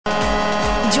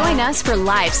Join us for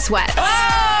live sweats.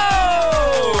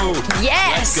 Oh!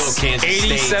 Yes. Let's go, Kansas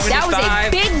 80, State. 75. That was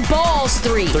a big balls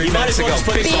three. 3 minutes ago.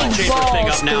 Put this Big chamber thing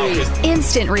up now. balls 'Cause three.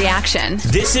 Instant reaction.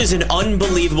 this is an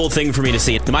unbelievable thing for me to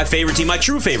see. My favorite team, my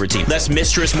true favorite team. Less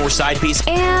mistress, more side piece.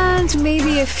 And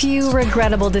maybe a few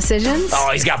regrettable decisions. Oh,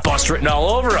 he's got bust written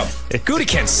all over him.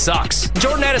 Gutekunst sucks.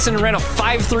 Jordan Addison ran a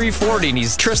 5.340 and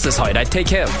he's Trista's height. I'd take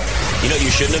him. You know what you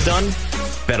shouldn't have done?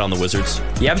 Bet on the Wizards.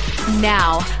 Yep.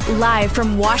 Now, live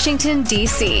from Washington,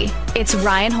 D.C., it's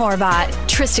Ryan Horvat,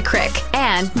 Trista Crick,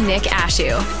 and Nick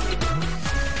Ashew.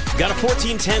 Got a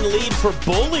 14-10 lead for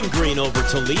Bowling Green over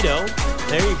Toledo.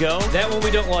 There you go. That one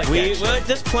we don't like. Well,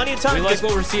 there's plenty of time. We like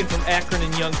what we're seeing from Akron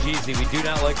and Young Jeezy. We do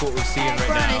not like what we're seeing right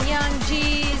now. Young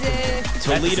Jesus.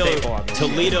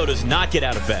 Toledo does not get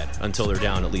out of bed until they're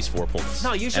down at least 4 points.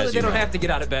 No, usually as they you don't know. have to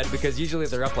get out of bed because usually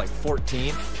they're up like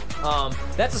 14.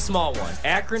 That's a small one.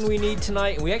 Akron we need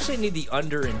tonight, and we actually need the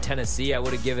under in Tennessee. I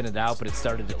would have given it out, but it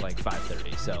started at like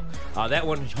 5:30. So that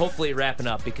one hopefully wrapping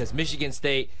up because Michigan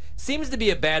State seems to be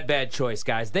a bad choice,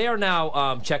 guys. They are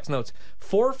now, checks notes,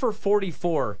 4 for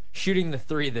 44 shooting the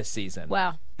three this season.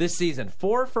 Wow. This season,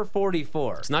 4 for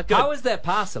 44. It's not good. How is that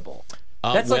possible?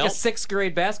 That's like well- a 6th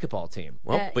grade basketball team.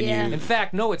 Well, when yeah. you In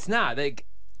fact, no, it's not.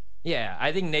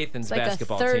 I think Nathan's It's like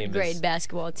basketball a team third-grade is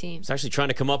basketball team. It's actually trying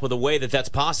to come up with a way that's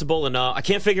possible, and I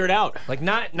can't figure it out. like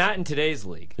not in today's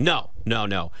league. No.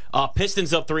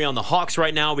 Pistons up 3 on the Hawks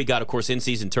right now. We got, of course,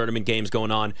 in-season tournament games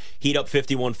going on. Heat up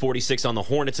 51-46 on the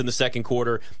Hornets in the second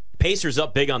quarter. Pacers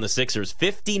up big on the Sixers,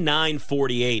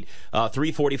 59-48.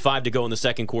 3:45 to go in the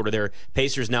second quarter there.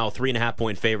 Pacers now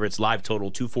 3.5-point favorites. Live total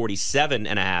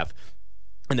 247.5.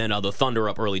 And then the Thunder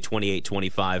up early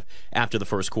 28-25 after the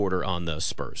first quarter on the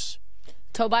Spurs.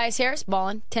 Tobias Harris,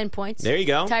 balling, 10 points. There you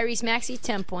go. Tyrese Maxey,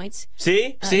 10 points.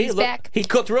 See? He's Look, back. he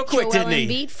cooked real quick, Joel didn't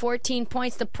he? Embiid, 14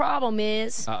 points. The problem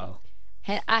is Uh-oh.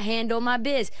 I handle my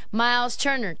biz. Miles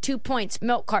Turner, 2 points,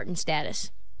 milk carton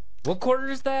status. What quarter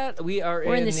is that?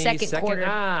 We're in the second quarter.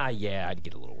 Yeah, I'd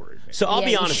get a little worried. So I'll Yeah,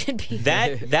 be you honest, should be.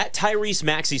 that Tyrese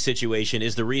Maxey situation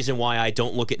is the reason why I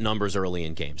don't look at numbers early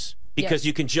in games. Because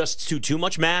you can just do too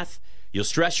much math. You'll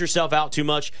stress yourself out too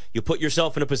much. You'll put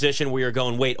yourself in a position where you're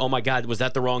going, wait, oh my God, was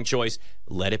that the wrong choice?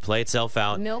 Let it play itself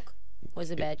out. Milk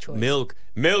was a bad choice.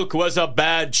 Milk was a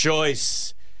bad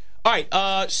choice. All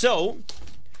right, so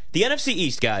the NFC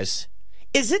East, guys,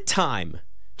 is it time,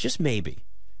 just maybe,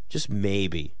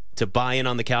 to buy in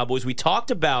on the Cowboys? We talked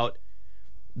about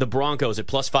the Broncos at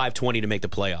plus 520 to make the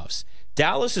playoffs.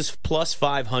 Dallas is plus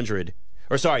 500,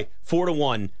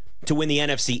 4-1 to win the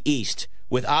NFC East,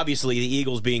 with obviously the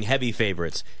Eagles being heavy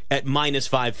favorites at minus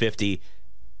 550.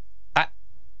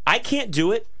 I can't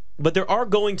do it, but there are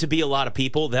going to be a lot of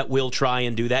people that will try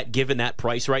and do that given that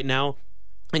price right now.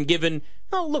 And given,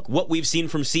 look, what we've seen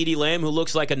from CeeDee Lamb, who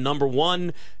looks like a number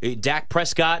one, Dak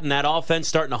Prescott and that offense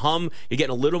starting to hum. You're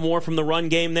getting a little more from the run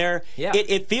game there. Yeah.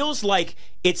 It feels like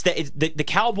it's the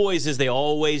Cowboys, as they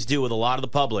always do with a lot of the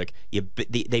public,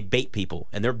 they bait people,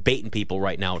 and they're baiting people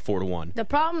right now at 4-1. The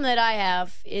problem that I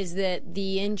have is that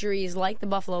the injuries, like the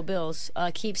Buffalo Bills,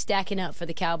 keep stacking up for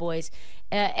the Cowboys.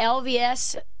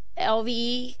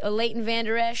 LVE, Leighton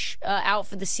Vander Esch, out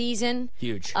for the season.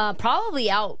 Huge. Probably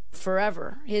out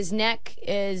forever. His neck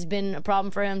has been a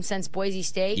problem for him since Boise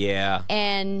State. Yeah.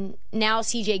 And now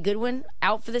C.J. Goodwin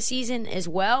out for the season as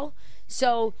well.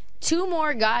 So 2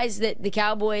 more guys that the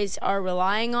Cowboys are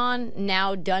relying on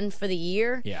now done for the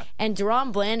year. Yeah. And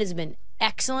Deron Bland has been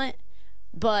excellent.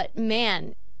 But,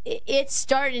 man, it's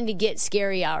starting to get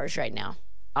scary hours right now.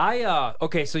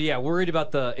 Worried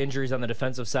about the injuries on the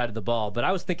defensive side of the ball, but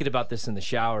I was thinking about this in the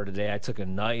shower today. I took a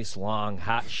nice, long,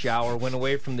 hot shower, went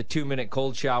away from the 2-minute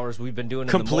cold showers we've been doing in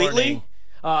Completely?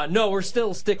 the morning. No, we're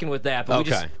still sticking with that,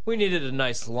 but we needed a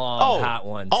nice, long, hot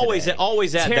one today.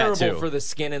 Always add that, Terrible too. for the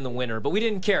skin in the winter, but we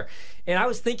didn't care. And I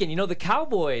was thinking, the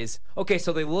Cowboys,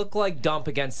 so they look like dump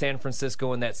against San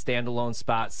Francisco in that standalone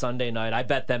spot Sunday night. I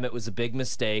bet them it was a big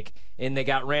mistake, and they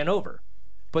got ran over.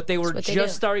 But they were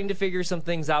just starting to figure some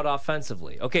things out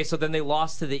offensively. Okay, so then they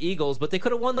lost to the Eagles, but they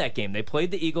could have won that game. They played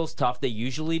the Eagles tough. They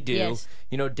usually do. Yes.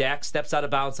 Dak steps out of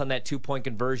bounds on that 2-point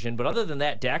conversion. But other than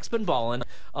that, Dak's been balling.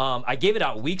 I gave it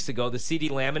out weeks ago, the CeeDee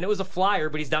Lamb, and it was a flyer,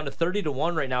 but he's down to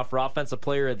 30-1 right now for Offensive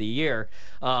Player of the Year.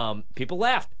 People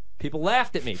laughed. People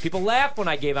laughed at me. People laughed when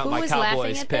I gave out my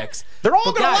Cowboys picks. They're all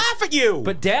going to laugh at you.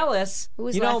 But Dallas, Who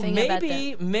was laughing about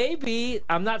that? maybe,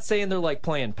 I'm not saying they're like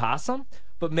playing possum,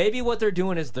 but maybe what they're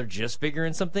doing is they're just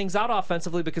figuring some things out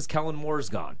offensively because Kellen Moore's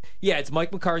gone. Yeah, it's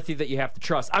Mike McCarthy that you have to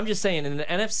trust. I'm just saying, in the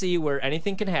NFC where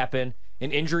anything can happen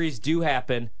and injuries do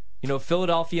happen,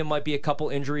 Philadelphia might be a couple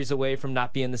injuries away from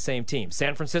not being the same team.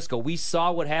 San Francisco, we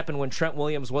saw what happened when Trent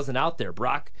Williams wasn't out there.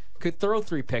 Brock could throw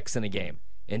 3 picks in a game.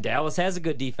 And Dallas has a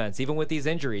good defense, even with these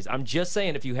injuries. I'm just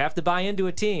saying, if you have to buy into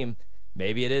a team,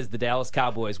 maybe it is the Dallas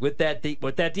Cowboys with that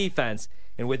defense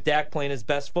and with Dak playing his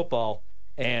best football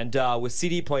and with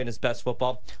CD playing his best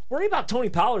football. Worry about Tony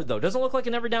Pollard, though. Doesn't look like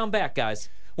an every down back, guys.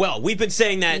 Well, we've been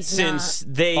saying that since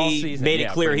they made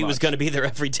it clear he was going to be their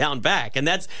every down back. And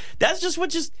that's just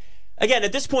what again,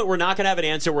 at this point, we're not going to have an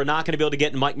answer. We're not going to be able to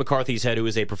get in Mike McCarthy's head, who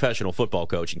is a professional football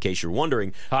coach, in case you're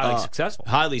wondering.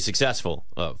 Highly successful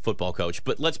football coach.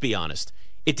 But let's be honest.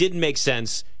 It didn't make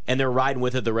sense, and they're riding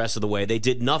with it the rest of the way. They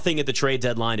did nothing at the trade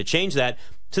deadline to change that.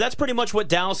 So that's pretty much what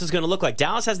Dallas is going to look like.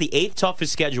 Dallas has the 8th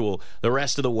toughest schedule the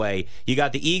rest of the way. You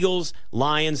got the Eagles,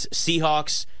 Lions,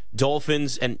 Seahawks,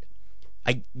 Dolphins, and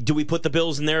do we put the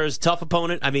Bills in there as a tough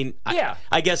opponent? I mean, yeah.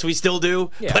 I guess we still do,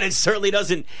 but it certainly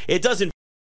doesn't. It doesn't.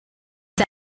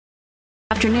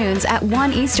 Afternoons at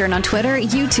 1 Eastern on Twitter,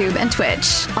 YouTube, and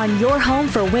Twitch. On your home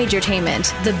for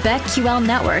wagertainment, the BetQL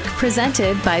Network,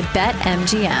 presented by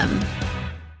BetMGM.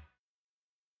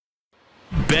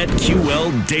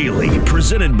 BetQL Daily,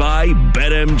 presented by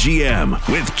BetMGM,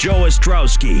 with Joe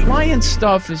Ostrowski. Lion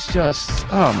stuff is just,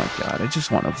 oh my God, I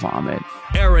just want to vomit.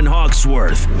 Aaron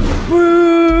Hawksworth.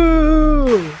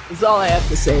 Woo! That's all I have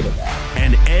to say to that.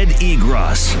 And Ed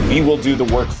Egros. We will do the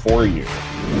work for you.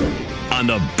 On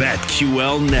the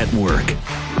BetQL Network.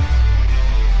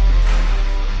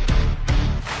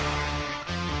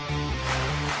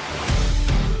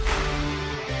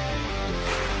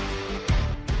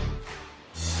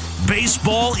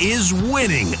 Baseball is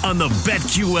winning on the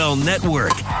BetQL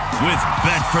Network with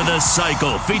Bet for the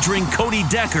Cycle featuring Cody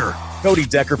Decker. Cody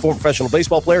Decker, former professional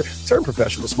baseball player, turned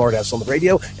professional smartass on the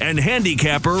radio. And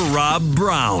handicapper Rob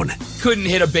Brown. Couldn't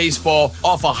hit a baseball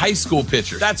off a high school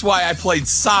pitcher. That's why I played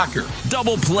soccer.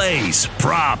 Double plays,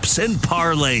 props, and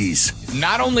parlays.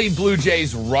 Not only Blue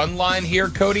Jays run line here,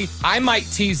 Cody, I might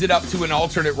tease it up to an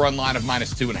alternate run line of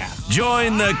 -2.5.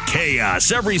 Join the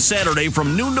chaos every Saturday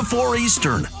from noon to 4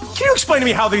 Eastern. Can you explain to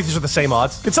me how these are the same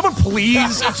odds? Can someone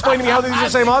please explain to me how these are the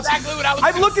same odds? Exactly what I was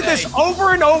I've looked at this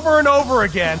over and over and over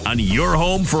again. On your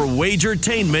home for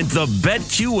wagertainment, the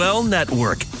BetQL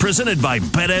Network, presented by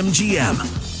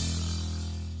BetMGM.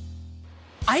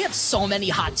 I have so many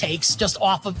hot takes just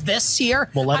off of this here.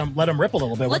 Well, let them rip a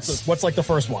little bit. What's like the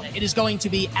first one? It is going to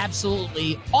be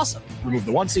absolutely awesome. Remove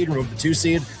the 1 seed, remove the 2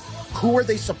 seed. Who are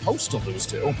they supposed to lose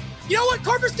to? You know what?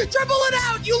 Carver's can dribble it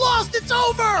out. You lost. It's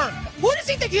over. Who does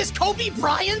he think he is? Kobe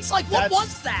Bryant's? Like, what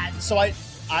was that? So I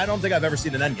don't think I've ever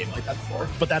seen an endgame like that before.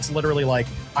 But that's literally like,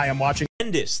 I am watching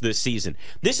this season.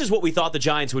 This is what we thought the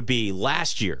Giants would be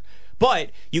last year.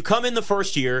 But you come in the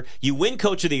first year, you win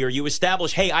Coach of the Year, you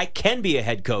establish, hey, I can be a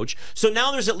head coach. So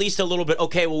now there's at least a little bit,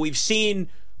 okay, well, we've seen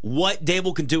what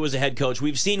Dable can do as a head coach.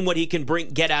 We've seen what he can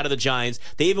get out of the Giants.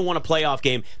 They even won a playoff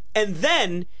game. And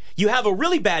then you have a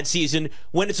really bad season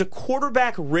when it's a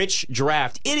quarterback-rich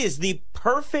draft. It is the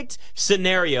perfect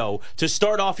scenario to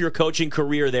start off your coaching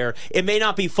career there. It may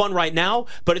not be fun right now,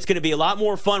 but it's going to be a lot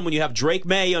more fun when you have Drake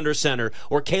May under center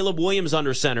or Caleb Williams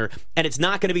under center, and it's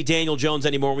not going to be Daniel Jones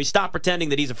anymore. We stop pretending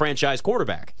that he's a franchise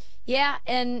quarterback. Yeah,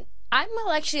 and I'm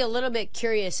actually a little bit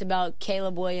curious about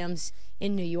Caleb Williams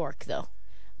in New York, though.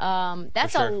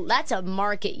 That's a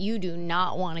market you do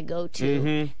not want to go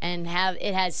to and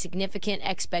it has significant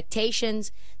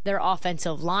expectations. Their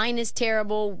offensive line is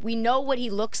terrible. We know what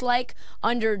he looks like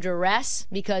under duress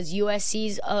because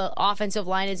USC's offensive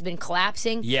line has been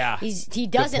collapsing. Yeah, he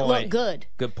doesn't look good.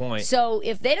 Good point. So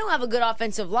if they don't have a good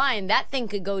offensive line, that thing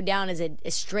could go down as a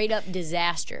straight up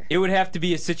disaster. It would have to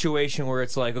be a situation where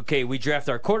it's like, okay, we draft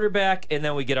our quarterback and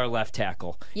then we get our left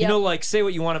tackle. Yep. You know, like say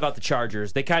what you want about the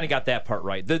Chargers, they kind of got that part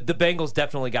right. The Bengals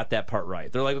definitely got that part right.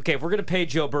 They're like, okay, if we're going to pay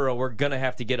Joe Burrow, we're going to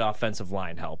have to get offensive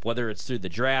line help, whether it's through the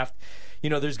draft. You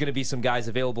know, there's going to be some guys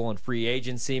available in free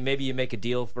agency. Maybe you make a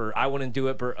deal for, I wouldn't do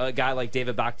it, but a guy like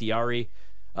David Bakhtiari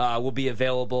will be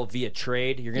available via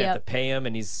trade. You're going to have to pay him,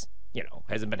 and he's,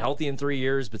 hasn't been healthy in 3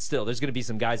 years, but still, there's going to be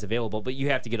some guys available, but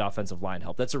you have to get offensive line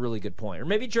help. That's a really good point. Or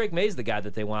maybe Drake May's the guy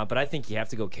that they want, but I think you have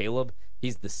to go Caleb.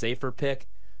 He's the safer pick.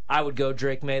 I would go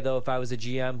Drake May, though, if I was a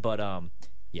GM, but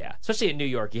yeah, especially in New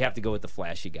York, you have to go with the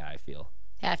flashy guy, I feel.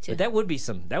 Have to. But that would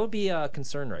be a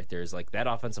concern right there, is like that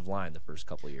offensive line the first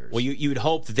couple of years. Well, you'd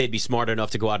hope that they'd be smart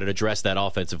enough to go out and address that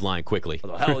offensive line quickly.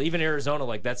 Well, hell, even Arizona,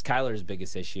 like that's Kyler's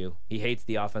biggest issue. He hates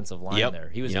the offensive line there.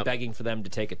 He was begging for them to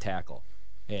take a tackle.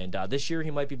 And this year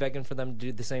he might be begging for them to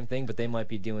do the same thing, but they might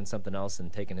be doing something else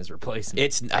and taking his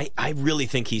replacement. I really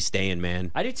think he's staying,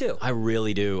 man. I do too. I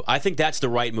really do. I think that's the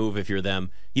right move if you're them.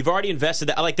 You've already invested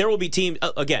that. Like, there will be teams,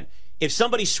 again, if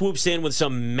somebody swoops in with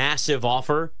some massive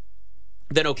offer,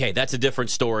 then okay, that's a different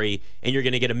story, and you're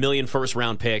going to get 1 million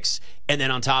first-round picks, and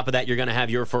then on top of that, you're going to have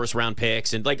your first-round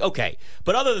picks, and okay.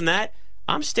 But other than that,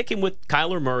 I'm sticking with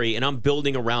Kyler Murray, and I'm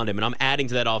building around him, and I'm adding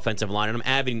to that offensive line, and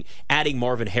I'm adding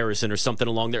Marvin Harrison or something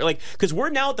along there. Because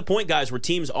we're now at the point, guys, where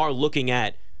teams are looking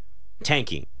at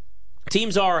tanking.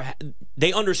 Teams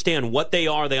they understand what they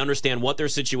are, they understand what their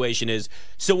situation is.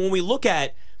 So when we look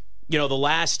at, the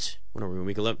last,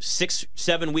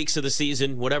 6-7 weeks of the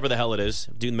season, whatever the hell it is,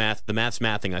 doing math, the math's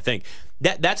mathing, I think.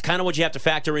 That's kind of what you have to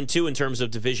factor in, too, in terms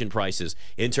of division prices,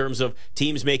 in terms of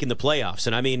teams making the playoffs.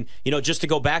 And I mean, just to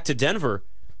go back to Denver,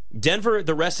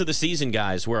 the rest of the season,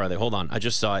 guys, where are they? Hold on, I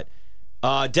just saw it.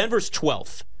 Denver's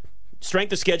 12th.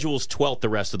 Strength of schedule is 12th the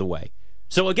rest of the way.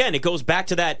 So again, it goes back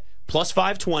to that plus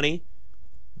 520.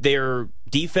 Their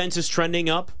defense is trending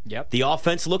up. Yep. The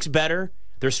offense looks better.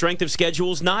 Their strength of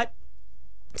schedule is not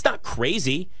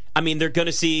crazy. I mean, they're going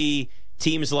to see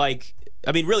teams like,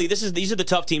 really, these are the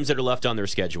tough teams that are left on their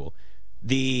schedule.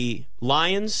 The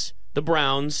Lions, the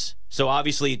Browns, so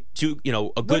obviously a good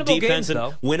winnable defense games, and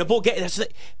though. winnable game. That's know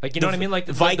what I mean? Like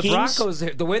the Vikings, the Broncos,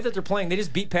 the way that they're playing, they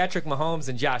just beat Patrick Mahomes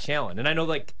and Josh Allen. And I know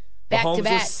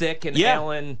Mahomes is sick and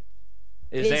Allen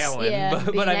is Allen,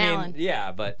 but I mean, Allen.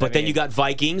 yeah, but then you got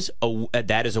Vikings.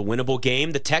 That is a winnable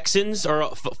game. The Texans are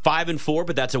 5-4,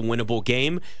 but that's a winnable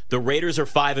game. The Raiders are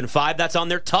 5-5. That's on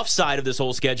their tough side of this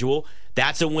whole schedule.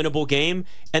 That's a winnable game.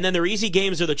 And then their easy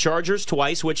games are the Chargers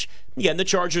twice, which again the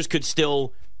Chargers could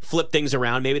still flip things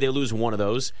around. Maybe they lose one of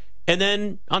those. And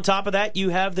then on top of that,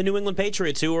 you have the New England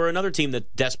Patriots, who are another team that's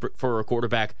desperate for a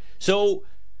quarterback. So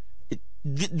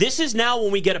this is now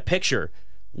when we get a picture.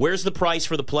 Where's the price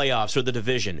for the playoffs or the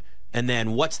division? And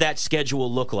then what's that schedule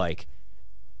look like?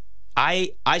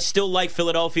 I still like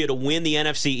Philadelphia to win the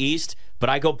NFC East, but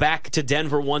I go back to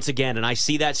Denver once again, and I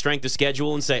see that strength of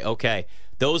schedule and say, okay,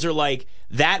 those are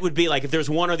that would be if there's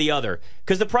one or the other.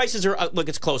 Because the prices are,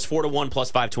 it's close, 4-1 plus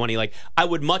 520. I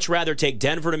would much rather take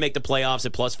Denver to make the playoffs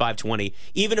at plus 520.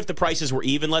 Even if the prices were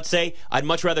even, let's say, I'd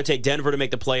much rather take Denver to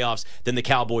make the playoffs than the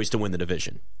Cowboys to win the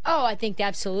division. Oh, I think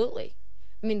absolutely.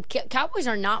 I mean, Cowboys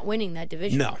are not winning that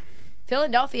division. No.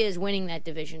 Philadelphia is winning that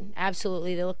division.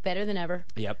 Absolutely. They look better than ever.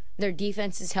 Yep. Their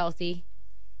defense is healthy.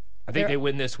 I think they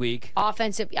win this week.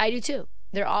 I do too.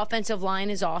 Their offensive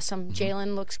line is awesome. Mm-hmm.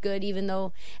 Jalen looks good, even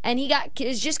though, and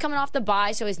is just coming off the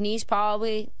bye, so his knee's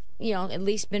probably, at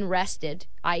least been rested,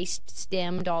 iced,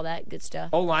 stemmed, all that good stuff.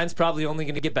 O-line's probably only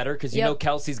going to get better because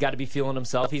Kelsey's got to be feeling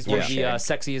himself. He's one of the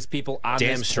sexiest people on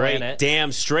this planet.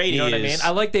 Damn straight, you know he what is.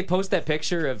 I mean? They post that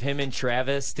picture of him and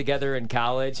Travis together in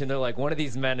college, and they're like, one of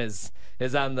these men is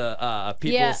on the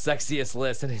people's sexiest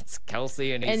list, and it's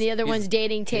Kelsey, and the other one's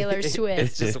dating Taylor Swift.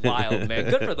 It's just wild, man.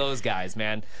 Good for those guys,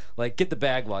 man. Get the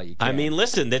bag while you can. I mean,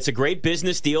 listen, that's a great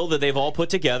business deal that they've all put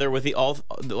together with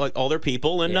all their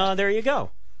people, and there you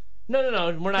go.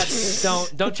 No, we're not.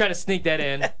 Don't try to sneak that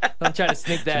in. Don't try to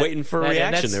sneak that. Waiting for a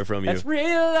reaction there from you. That's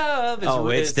real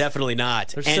love. It's definitely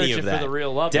not any of that. For the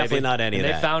real love. Definitely baby. not any and of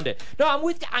they that. They found it. No, I'm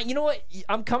with. You know what?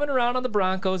 I'm coming around on the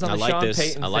Broncos on the Sean Payton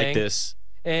thing. I like this.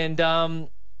 And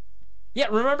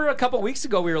remember a couple weeks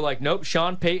ago we were like, nope,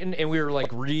 Sean Payton, and we were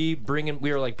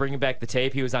bringing back the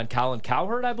tape. He was on Colin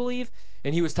Cowherd, I believe,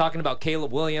 and he was talking about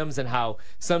Caleb Williams and how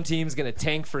some team's going to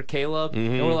tank for Caleb,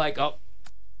 and we're like, oh.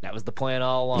 That was the plan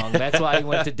all along. That's why he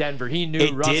went to Denver. He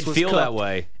knew Russ was It did feel cooked. that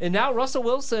way. And now Russell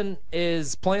Wilson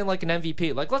is playing like an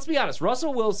MVP. Let's be honest.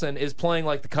 Russell Wilson is playing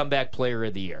like the comeback player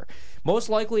of the year. Most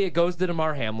likely it goes to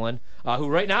DeMar Hamlin, who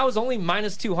right now is only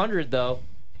minus 200, though.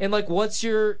 And, what's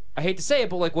your – I hate to say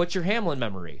it, but, what's your Hamlin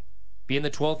memory? Being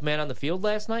the 12th man on the field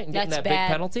last night and getting that big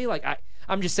penalty?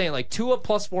 I'm just saying, Tua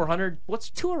plus 400, what's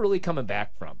Tua really coming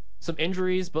back from? Some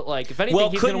injuries, but if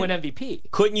anything, he's going to win MVP.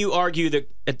 Couldn't you argue that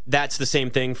that's the same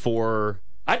thing for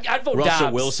I'd vote Russell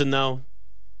Dobbs. Wilson, though?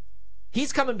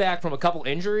 He's coming back from a couple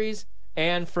injuries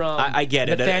and from I get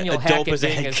it. Nathaniel Hackett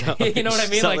being you know what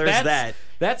I mean? So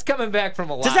that's coming back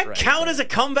from a lot. Does that count as a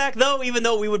comeback, though, even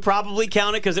though we would probably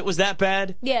count it because it was that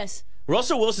bad? Yes.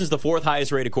 Russell Wilson's the 4th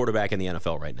highest rated quarterback in the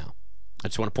NFL right now. I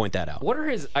just want to point that out. What are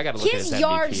his? I got to look at his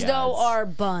yards, MVP though, odds. are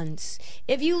buns.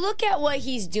 If you look at what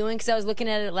he's doing, because I was looking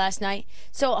at it last night,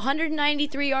 so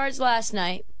 193 yards last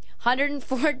night,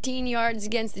 114 yards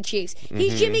against the Chiefs.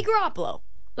 He's Jimmy Garoppolo.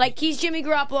 Like, he's Jimmy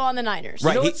Garoppolo on the Niners.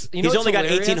 Right. He's only got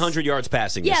 1,800 yards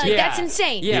passing this year. That's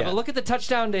insane. Yeah, but look at the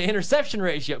touchdown to interception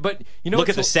ratio. But look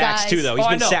at the sacks, too, though. He's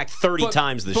been sacked 30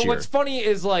 times this year. But what's funny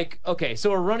is, like, okay,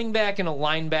 so a running back and a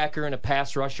linebacker and a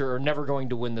pass rusher are never going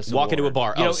to win this award. Walk into a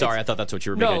bar. Sorry, I thought that's what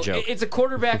you were making a joke. It's a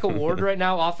quarterback award right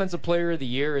now. Offensive Player of the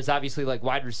Year is obviously like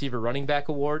wide receiver running back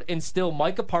award. And still,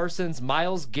 Micah Parsons,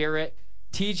 Myles Garrett,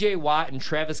 TJ Watt, and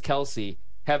Travis Kelce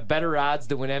have better odds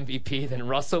to win MVP than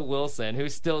Russell Wilson,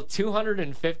 who's still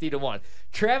 250-1.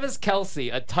 Travis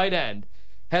Kelce, a tight end,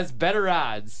 has better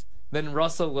odds than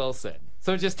Russell Wilson.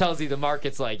 So it just tells you the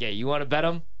market's like, hey, you want to bet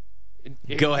him?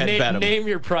 Go ahead and bet him. Name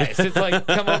your price. It's like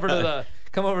come over to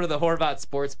the Horvat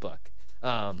Sportsbook.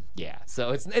 So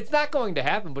it's not going to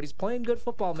happen, but he's playing good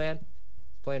football, man.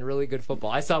 He's playing really good football.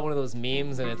 I saw one of those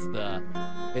memes, and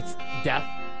it's death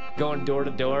going door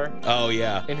to door. Oh,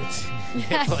 yeah. And it's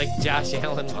like Josh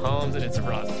Allen, Mahomes, and it's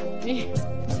Russ.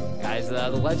 Guy's the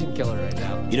legend killer right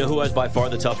now. You know who has by far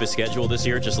the toughest schedule this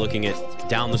year? Just looking at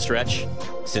down the stretch,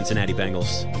 Cincinnati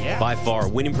Bengals. Yeah. By far.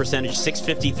 Winning percentage,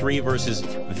 653 versus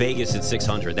Vegas at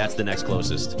 600. That's the next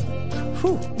closest.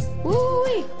 Whew.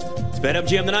 Woo-wee. It's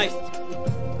BetMGM tonight.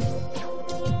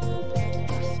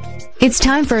 It's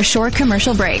time for a short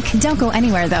commercial break. Don't go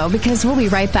anywhere, though, because we'll be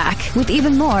right back with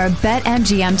even more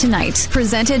BetMGM Tonight,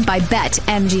 presented by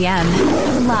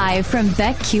BetMGM, live from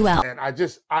BetQL. And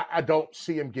I don't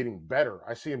see him getting better.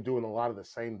 I see him doing a lot of the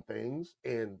same things.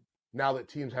 And now that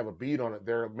teams have a beat on it,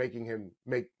 they're making him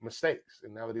make mistakes.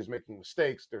 And now that he's making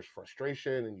mistakes, there's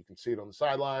frustration, and you can see it on the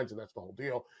sidelines, and that's the whole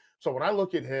deal. So when I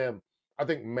look at him, I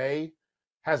think May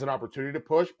has an opportunity to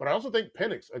push, but I also think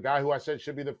Penix, a guy who I said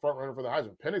should be the front runner for the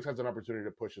Heisman, Penix has an opportunity to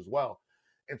push as well.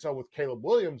 And so with Caleb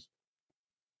Williams,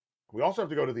 we also have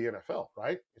to go to the NFL,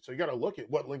 right? And so you got to look at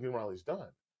what Lincoln Riley's done.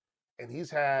 And he's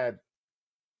had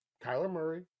Kyler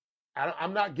Murray.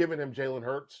 I'm not giving him Jalen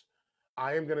Hurts.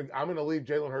 I'm gonna leave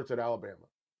Jalen Hurts at Alabama.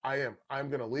 I'm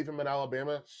gonna leave him at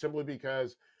Alabama simply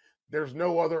because there's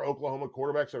no other Oklahoma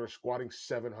quarterbacks that are squatting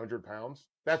 700 pounds.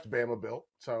 That's Bama built.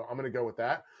 So I'm gonna go with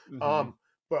that. Mm-hmm.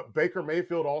 But Baker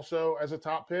Mayfield also as a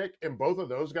top pick, and both of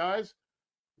those guys,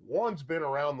 one's been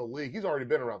around the league. He's already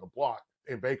been around the block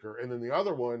in Baker. And then the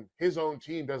other one, his own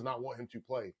team does not want him to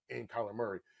play in Kyler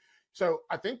Murray. So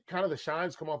I think kind of the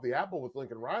shines come off the apple with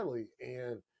Lincoln Riley.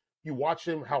 And you watch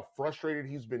him, how frustrated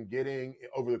he's been getting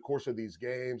over the course of these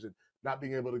games and not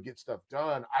being able to get stuff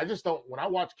done. I just don't, when I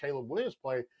watch Caleb Williams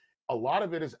play, a lot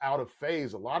of it is out of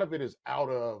phase. A lot of it is out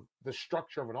of the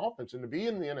structure of an offense. And to be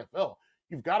in the NFL,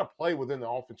 you've got to play within the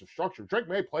offensive structure. Drake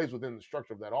May plays within the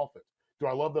structure of that offense. Do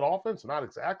I love that offense? Not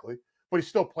exactly, but he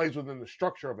still plays within the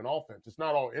structure of an offense. It's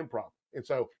not all improv. And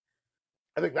so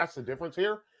I think that's the difference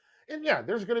here. And yeah,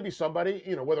 there's going to be somebody,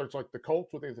 whether it's like the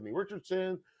Colts with Anthony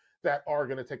Richardson, that are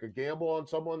going to take a gamble on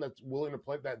someone that's willing to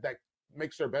play, that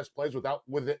makes their best plays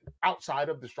outside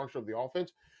of the structure of the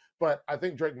offense. But I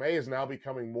think Drake May is now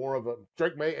becoming more of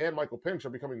Drake May and Michael Penix are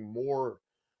becoming more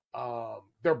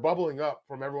they're bubbling up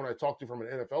from everyone I talk to from an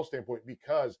NFL standpoint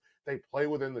because they play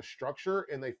within the structure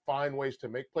and they find ways to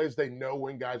make plays. They know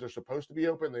when guys are supposed to be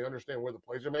open. They understand where the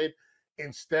plays are made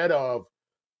instead of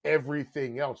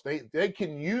everything else. They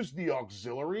can use the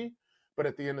auxiliary, but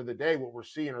at the end of the day, what we're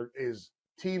seeing is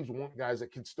teams want guys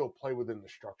that can still play within the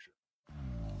structure.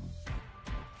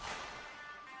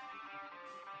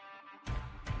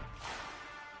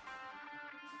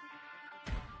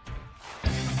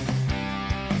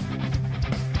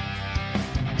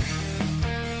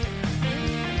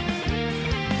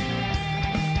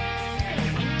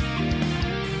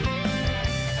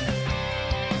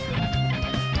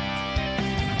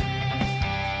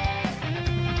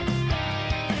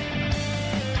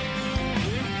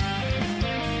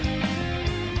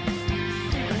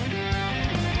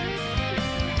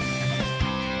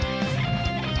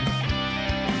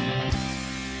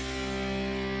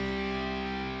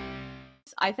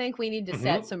 I think we need to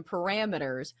set some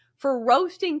parameters for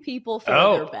roasting people for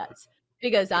their bets.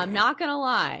 Because I'm not going to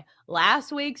lie,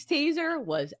 last week's teaser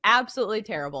was absolutely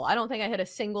terrible. I don't think I hit a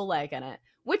single leg in it,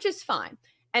 which is fine.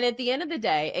 And at the end of the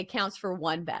day, it counts for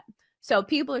one bet. So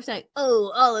people are saying,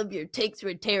 oh, all of your takes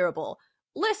were terrible.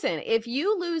 Listen, if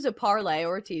you lose a parlay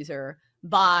or a teaser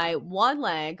by one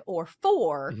leg or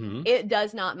four, it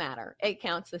does not matter. It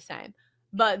counts the same.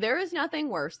 But there is nothing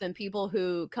worse than people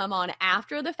who come on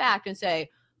after the fact and say,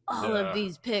 all of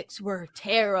these picks were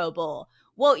terrible.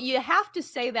 Well, you have to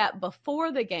say that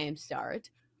before the game starts,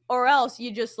 or else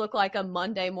you just look like a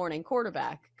Monday morning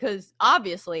quarterback. Because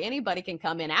obviously anybody can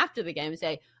come in after the game and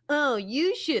say, oh,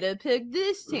 you should have picked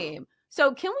this team.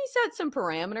 So can we set some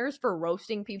parameters for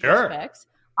roasting people's picks?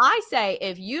 I say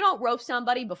if you don't roast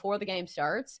somebody before the game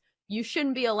starts, you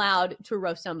shouldn't be allowed to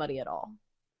roast somebody at all.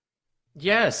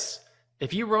 Yes.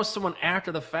 If you roast someone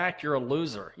after the fact, you're a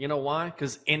loser. You know why?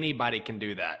 Because anybody can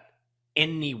do that.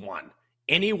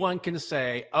 Anyone can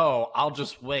say, oh, I'll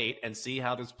just wait and see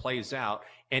how this plays out.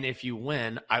 And if you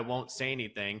win, I won't say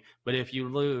anything. But if you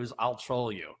lose, I'll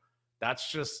troll you.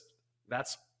 That's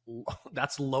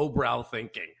lowbrow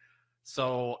thinking.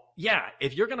 So, yeah,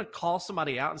 if you're going to call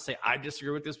somebody out and say, I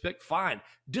disagree with this pick, fine.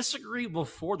 Disagree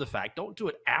before the fact. Don't do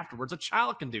it afterwards. A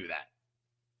child can do that.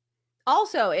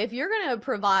 Also, if you're going to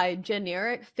provide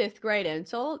generic 5th grade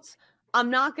insults, I'm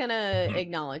not going to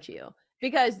acknowledge you.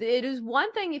 Because it is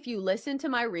one thing if you listen to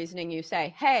my reasoning, you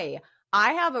say, hey,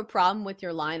 I have a problem with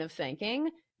your line of thinking.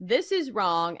 This is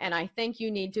wrong, and I think you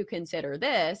need to consider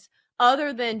this,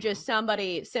 other than just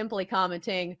somebody simply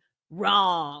commenting,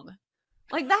 wrong.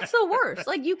 Like, that's the worst.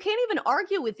 Like, you can't even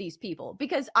argue with these people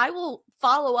because I will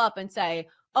follow up and say,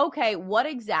 okay, what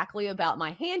exactly about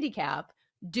my handicap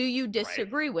do you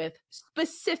disagree with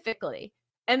specifically?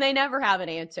 And they never have an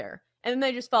answer. And then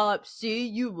they just follow up, see,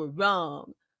 you were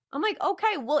wrong. I'm like,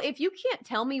 okay, well, if you can't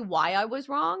tell me why I was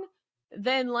wrong,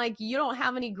 then like you don't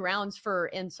have any grounds for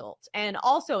insults. And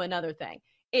also another thing,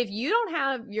 if you don't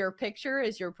have your picture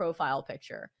as your profile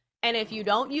picture, and if you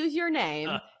don't use your name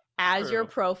as your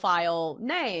profile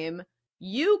name,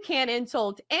 you can't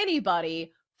insult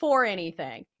anybody for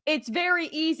anything. It's very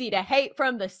easy to hate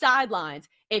from the sidelines.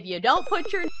 If you don't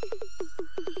put your...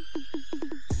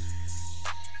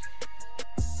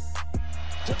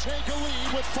 To take a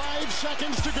lead with 5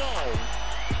 seconds to go.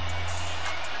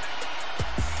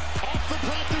 Off the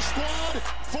practice squad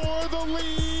for the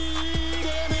lead,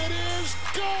 and it is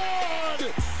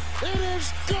good! It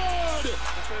is good!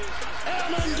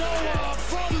 Amendola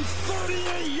from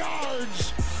 38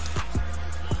 yards.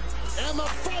 And the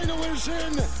final is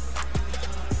in.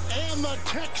 And the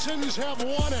Texans have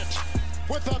won it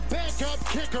with a backup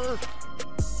kicker.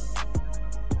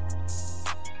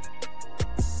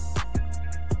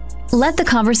 Let the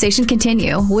conversation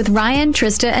continue with Ryan,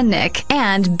 Trista, and Nick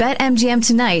and BetMGM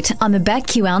tonight on the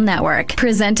BetQL network,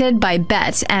 presented by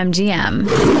BetMGM.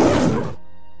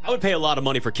 I would pay a lot of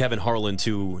money for Kevin Harlan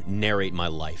to narrate my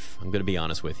life. I'm going to be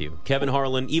honest with you. Kevin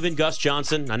Harlan, even Gus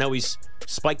Johnson, I know he's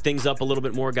spiked things up a little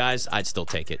bit more, guys. I'd still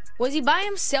take it. Was he by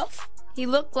himself? He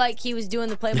looked like he was doing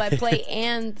the play-by-play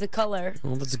and the color.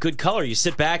 Well, that's a good color. You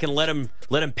sit back and let him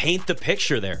paint the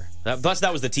picture there. Plus,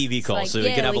 that was the TV call, so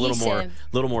he can have a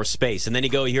little more space. And then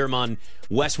you hear him on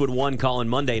Westwood One calling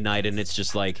Monday night, and it's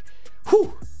just like,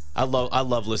 whew. I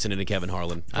love listening to Kevin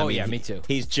Harlan. I mean, yeah, me too.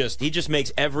 He just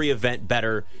makes every event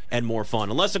better and more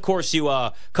fun. Unless, of course, you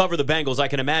cover the Bengals. I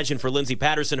can imagine for Lindsey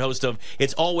Patterson, host of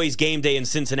It's Always Game Day in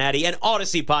Cincinnati, an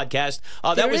Odyssey podcast.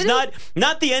 That was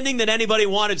not the ending that anybody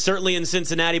wanted, certainly in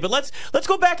Cincinnati. But let's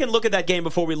go back and look at that game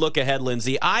before we look ahead,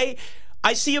 Lindsey. I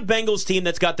see a Bengals team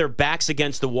that's got their backs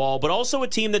against the wall, but also a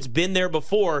team that's been there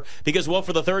before because, well,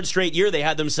 for the 3rd straight year, they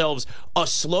had themselves a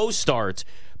slow start.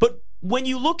 But when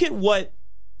you look at what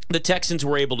the Texans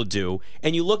were able to do,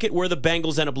 and you look at where the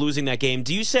Bengals end up losing that game,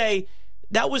 do you say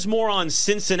that was more on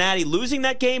Cincinnati losing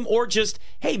that game, or just,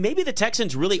 hey, maybe the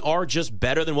Texans really are just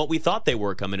better than what we thought they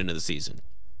were coming into the season?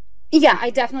 Yeah, I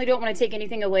definitely don't want to take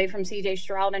anything away from C.J.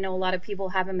 Stroud. I know a lot of people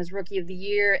have him as Rookie of the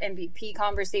Year, MVP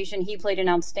conversation. He played an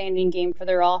outstanding game for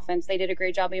their offense. They did a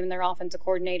great job, even their offensive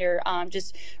coordinator.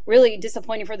 Just really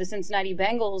disappointing for the Cincinnati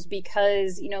Bengals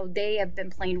because, they have been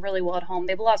playing really well at home.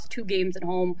 They've lost 2 games at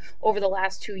home over the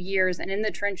last 2 years, and in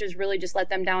the trenches really just let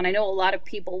them down. I know a lot of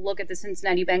people look at the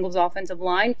Cincinnati Bengals offensive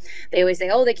line. They always say,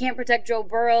 oh, they can't protect Joe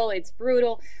Burrow. It's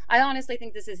brutal. I honestly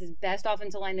think this is his best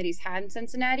offensive line that he's had in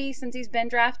Cincinnati since he's been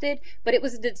drafted. But it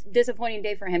was a disappointing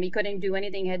day for him. He couldn't do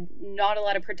anything, had not a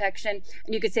lot of protection.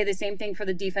 And you could say the same thing for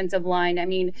the defensive line. I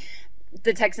mean,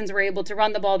 the Texans were able to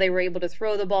run the ball, they were able to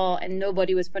throw the ball, and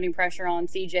nobody was putting pressure on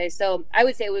CJ. So I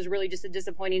would say it was really just a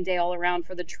disappointing day all around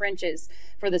for the trenches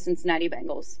for the Cincinnati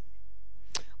Bengals.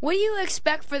 What do you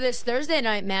expect for this Thursday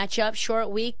night matchup?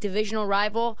 Short week, divisional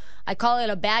rival. I call it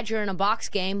a Badger in a box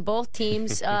game. Both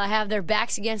teams have their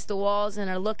backs against the walls and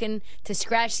are looking to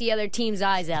scratch the other team's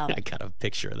eyes out. I got a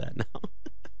picture of that now.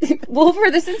 Well,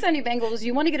 for the Cincinnati Bengals,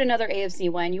 you want to get another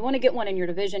AFC win. You want to get one in your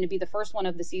division to be the first one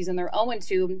of the season. They're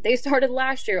 0-2. They started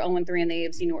last year 0-3 in the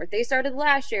AFC North. They started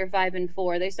last year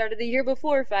 5-4. They started the year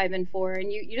before 5-4.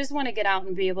 And you just want to get out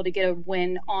and be able to get a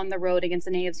win on the road against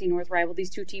an AFC North rival. These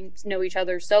two teams know each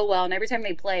other so well, and every time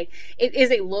they play, it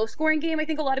is a low-scoring game. I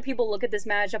think a lot of people look at this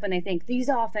matchup and they think, these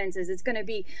offenses, it's going to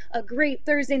be a great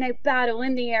Thursday night battle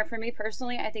in the air. For me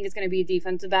personally, I think it's going to be a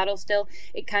defensive battle still.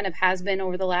 It kind of has been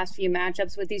over the last few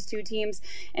matchups with these two teams.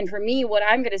 And for me, what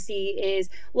I'm going to see is,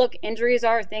 look, injuries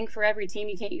are a thing for every team.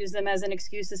 You can't use them as an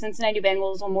excuse. The Cincinnati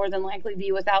Bengals will more than likely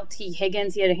be without T.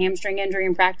 Higgins. He had a hamstring injury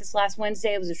in practice last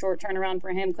Wednesday. It was a short turnaround for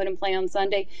him. Couldn't play on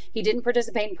Sunday. He didn't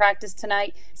participate in practice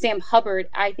tonight. Sam Hubbard,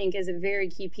 I think, is a very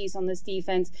key piece on this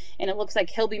defense, and it looks like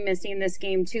he'll be missing this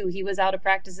game too. He was out of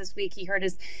practice this week. He hurt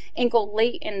his ankle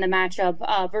late in the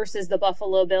matchup versus the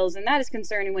Buffalo Bills, and that is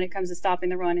concerning when it comes to stopping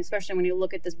the run, especially when you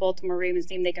look at this Baltimore Ravens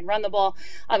team. They can run the ball.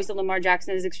 Obviously, Lamar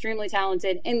Jackson is extremely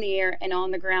talented in the air and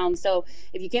on the ground, so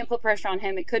if you can't put pressure on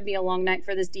him, it could be a long night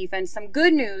for this defense. Some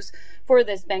good news for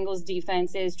this Bengals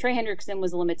defense is Trey Hendrickson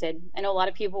was limited. I know a lot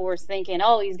of people were thinking,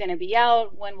 oh, he's going to be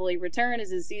out. When will he return?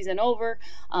 Is his season over?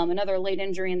 Another late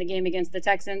injury in the game against the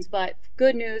Texans, but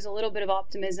good news, a little bit of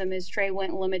optimism is Trey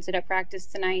went limited at practice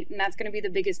tonight, and that's going to be the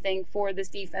biggest thing for this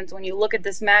defense when you look at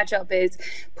this matchup is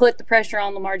put the pressure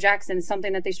on Lamar Jackson,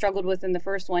 something that they struggled with in the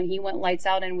first one. He went lights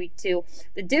out in week 2.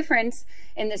 The difference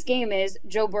in this game is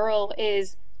Joe Burrow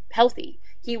is healthy.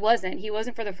 He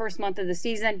wasn't for the first month of the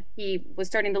season. He was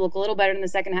starting to look a little better in the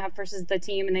second half versus the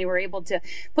team, and they were able to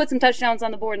put some touchdowns on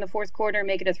the board in the fourth quarter,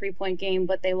 make it a 3-point game,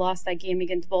 but they lost that game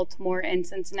against Baltimore and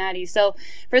Cincinnati. So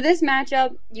for this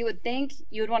matchup, you would think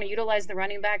you would want to utilize the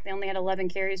running back. They only had 11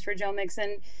 carries for Joe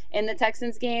Mixon in the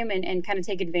Texans game and kind of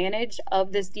take advantage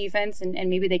of this defense, and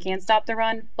maybe they can stop the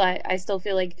run, but I still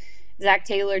feel like Zach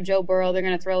Taylor, Joe Burrow, they're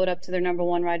going to throw it up to their number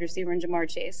 1 wide receiver in Ja'Marr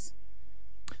Chase.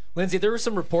 Lindsay, there were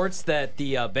some reports that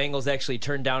the Bengals actually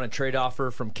turned down a trade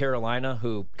offer from Carolina,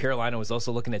 who Carolina was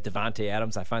also looking at Devontae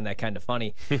Adams. I find that kind of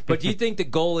funny. But do you think the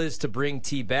goal is to bring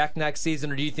T back next season,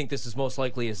 or do you think this is most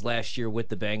likely his last year with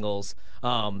the Bengals,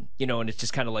 and it's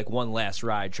just kind of like one last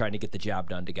ride trying to get the job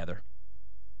done together?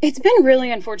 It's been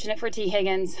really unfortunate for T.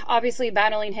 Higgins, obviously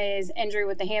battling his injury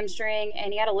with the hamstring,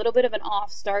 and he had a little bit of an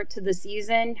off start to the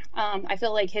season. I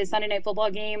feel like his Sunday Night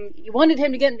Football game, you wanted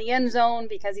him to get in the end zone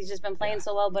because he's just been playing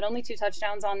so well, but only 2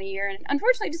 touchdowns on the year, and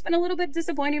unfortunately just been a little bit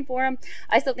disappointing for him.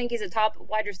 I still think he's a top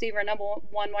wide receiver, number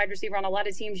 1 wide receiver on a lot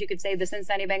of teams. You could say the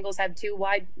Cincinnati Bengals have 2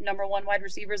 number 1 wide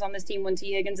receivers on this team when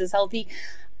T. Higgins is healthy.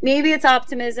 Maybe it's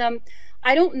optimism.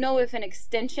 I don't know if an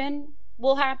extension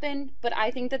will happen, but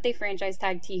I think that they franchise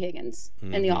tag T. Higgins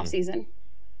in the offseason.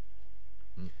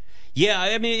 Yeah,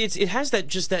 I mean, it has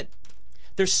that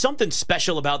there's something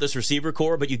special about this receiver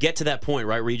core, but you get to that point,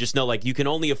 right, where you just know, like, you can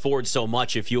only afford so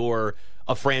much if you're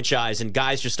a franchise, and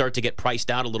guys just start to get priced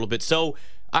out a little bit. So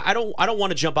I don't want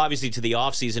to jump, obviously, to the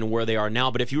offseason where they are now,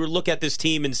 but if you were to look at this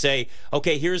team and say,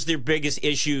 okay, here's their biggest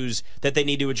issues that they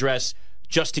need to address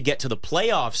just to get to the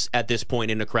playoffs at this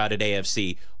point in a crowded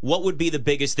AFC, what would be the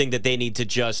biggest thing that they need to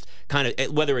just kind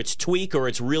of, whether it's tweak or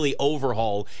it's really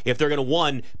overhaul, if they're going to,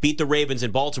 1, beat the Ravens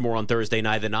in Baltimore on Thursday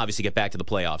night, then obviously get back to the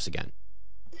playoffs again?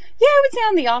 Yeah, I would say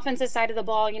on the offensive side of the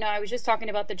ball, I was just talking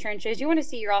about the trenches. You want to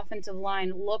see your offensive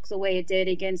line look the way it did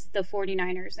against the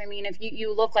 49ers. I mean, if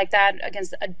you look like that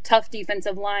against a tough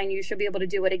defensive line, you should be able to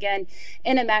do it again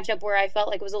in a matchup where I felt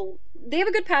like they have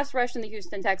a good pass rush in the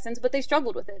Houston Texans, but they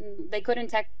struggled with it, and they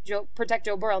couldn't protect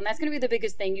Joe Burrow, and that's going to be the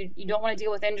biggest thing. You don't want to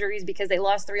deal with injuries because they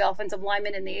lost 3 offensive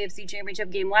linemen in the AFC Championship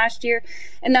game last year,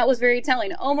 and that was very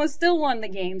telling. Almost still won the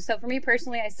game. So for me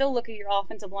personally, I still look at your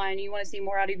offensive line, and you want to see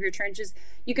more out of your trenches.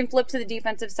 You can flip to the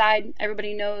defensive side.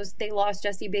 Everybody knows they lost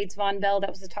Jesse Bates, Von Bell. That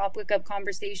was a topic of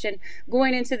conversation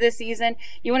going into this season.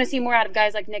 You want to see more out of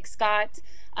guys like Nick Scott.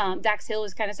 Dax Hill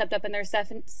has kind of stepped up in their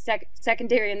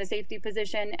secondary in the safety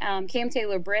position. Cam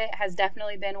Taylor-Britt has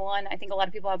definitely been one I think a lot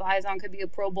of people have eyes on, could be a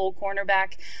Pro Bowl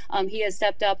cornerback. He has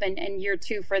stepped up in year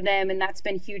 2 for them, and that's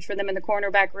been huge for them in the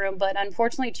cornerback room. But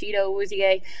unfortunately, Cheeto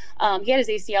Uzie, he had his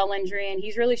ACL injury, and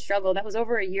he's really struggled. That was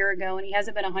over a year ago, and he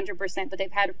hasn't been 100%, but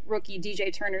they've had rookie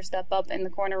DJ Turner step up in the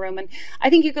corner room. And I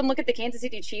think you can look at the Kansas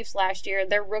City Chiefs last year.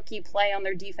 Their rookie play on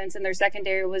their defense and their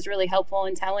secondary was really helpful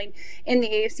and telling in the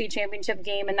AFC Championship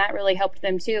game, and that really helped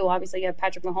them too. Obviously, you have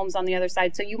Patrick Mahomes on the other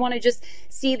side, so you want to just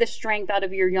see the strength out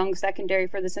of your young secondary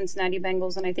for the Cincinnati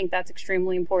Bengals, and I think that's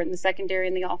extremely important, the secondary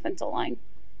and the offensive line.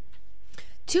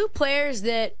 2 players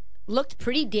that looked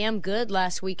pretty damn good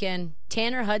last weekend.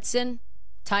 Tanner Hudson,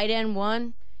 tight end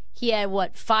 1. He had,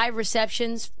 5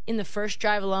 receptions in the first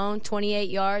drive alone, 28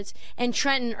 yards. And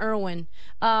Trenton Irwin.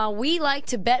 We like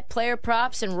to bet player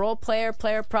props, and role player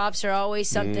props are always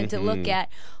something to look at.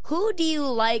 Who do you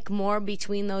like more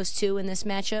between those 2 in this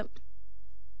matchup?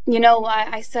 You know,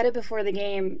 I said it before the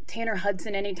game. Tanner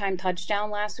Hudson anytime touchdown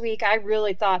last week. I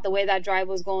really thought the way that drive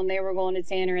was going, they were going to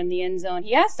Tanner in the end zone.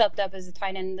 He has stepped up as a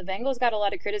tight end. The Bengals got a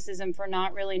lot of criticism for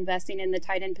not really investing in the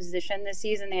tight end position this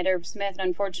season. They had Irv Smith.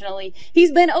 Unfortunately,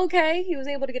 he's been okay. He was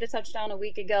able to get a touchdown a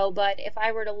week ago. But if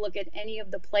I were to look at any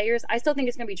of the players, I still think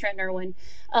it's going to be Trent Irwin.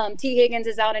 T. Higgins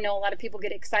is out. I know a lot of people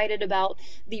get excited about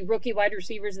the rookie wide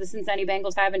receivers the Cincinnati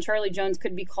Bengals have, and Charlie Jones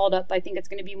could be called up. I think it's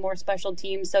going to be more special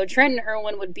teams. So Trent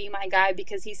Irwin would be my guy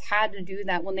because he's had to do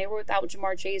that when they were without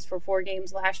Jamar Chase for 4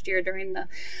 games last year during the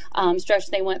stretch.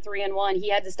 They went 3-1. He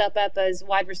had to step up as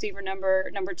wide receiver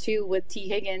number 2 with T.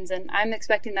 Higgins, and I'm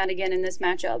expecting that again in this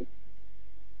matchup.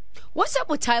 What's up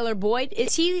with Tyler Boyd?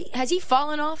 Has he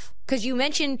fallen off? Because you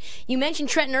mentioned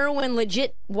Trenton Irwin,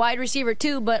 legit wide receiver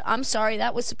too, but I'm sorry,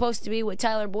 that was supposed to be what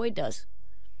Tyler Boyd does.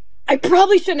 I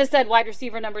probably shouldn't have said wide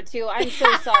receiver number 2. I'm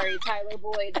so sorry, Tyler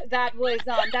Boyd. That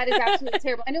is absolutely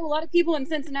terrible. I know a lot of people in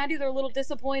Cincinnati, they're a little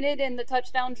disappointed in the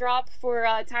touchdown drop for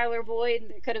Tyler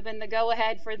Boyd. It could have been the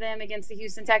go-ahead for them against the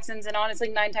Houston Texans, and honestly,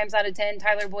 9 times out of 10,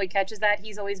 Tyler Boyd catches that.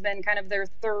 He's always been kind of their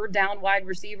third down wide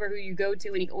receiver who you go to,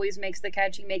 and he always makes the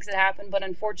catch. He makes it happen, but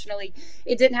unfortunately,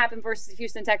 it didn't happen versus the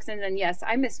Houston Texans, and yes,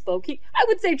 I misspoke. I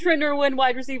would say Trent Irwin,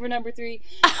 wide receiver number 3.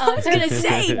 I was going to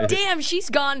say, damn, she's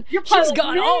gone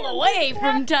all the way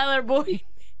from Tyler Boyd.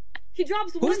 He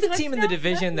drops. Who's the team in the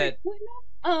division that?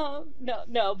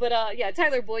 No, but yeah,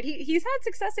 Tyler Boyd. He's had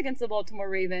success against the Baltimore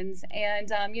Ravens,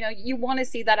 and you want to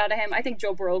see that out of him. I think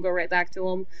Joe Burrow will go right back to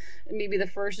him, maybe the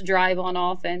first drive on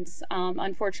offense.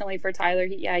 Unfortunately for Tyler,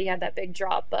 he had that big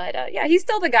drop, but yeah, he's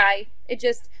still the guy.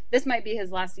 This might be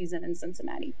his last season in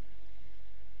Cincinnati.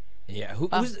 Yeah,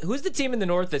 who's the team in the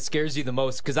North that scares you the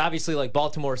most? Because obviously, like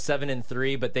Baltimore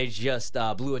 7-3, but they just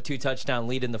blew a 2-touchdown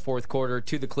lead in the fourth quarter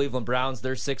to the Cleveland Browns.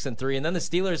 They're 6-3, and then the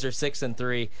Steelers are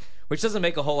 6-3, which doesn't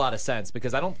make a whole lot of sense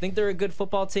because I don't think they're a good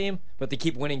football team, but they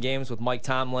keep winning games with Mike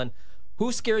Tomlin.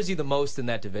 Who scares you the most in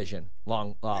that division,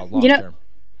 long term?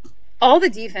 All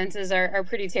the defenses are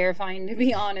pretty terrifying, to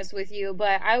be honest with you.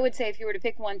 But I would say if you were to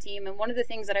pick one team, and one of the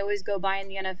things that I always go by in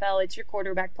the NFL, it's your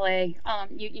quarterback play.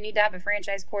 You need to have a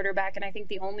franchise quarterback, and I think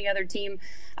the only other team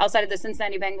outside of the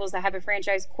Cincinnati Bengals that have a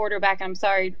franchise quarterback, I'm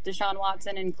sorry, Deshaun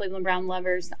Watson and Cleveland Brown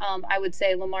lovers, I would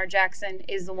say Lamar Jackson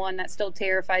is the one that still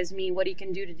terrifies me, what he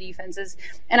can do to defenses.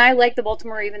 And I like the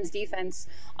Baltimore Ravens defense.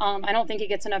 I don't think it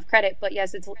gets enough credit, but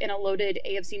yes, it's in a loaded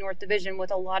AFC North division with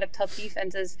a lot of tough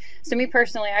defenses. So me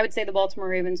personally, I would say the Baltimore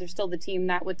Ravens are still the team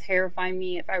that would terrify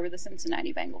me if I were the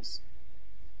Cincinnati Bengals.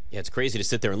 Yeah, it's crazy to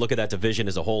sit there and look at that division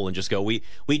as a whole and just go, we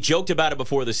joked about it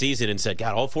before the season and said,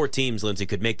 God, all 4 teams, Lindsay,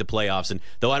 could make the playoffs. And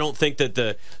though I don't think that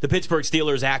the Pittsburgh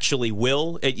Steelers actually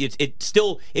will, it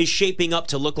still is shaping up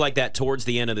to look like that towards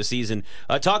the end of the season.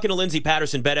 Talking to Lindsay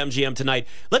Patterson, BetMGM tonight,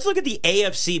 let's look at the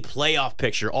AFC playoff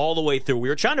picture all the way through. We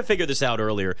were trying to figure this out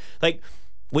earlier. Like,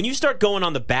 when you start going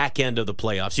on the back end of the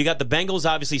playoffs, you got the Bengals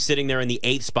obviously sitting there in the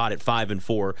 8th spot at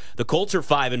 5-4. The Colts are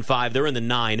 5-5. They're in the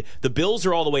 9. The Bills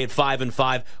are all the way at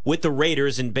 5-5 with the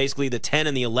Raiders in basically the 10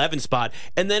 and the 11 spot.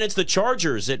 And then it's the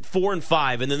Chargers at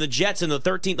 4-5, and then the Jets in the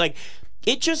 13th. Like,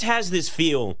 it just has this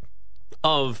feel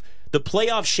of the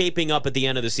playoffs shaping up at the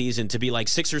end of the season to be like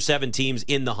 6 or 7 teams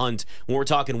in the hunt when we're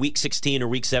talking week 16 or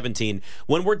week 17.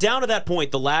 When we're down to that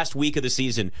point, the last week of the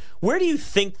season, where do you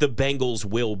think the Bengals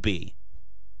will be?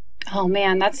 Oh,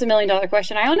 man, that's $1 million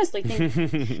question. I honestly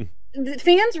think the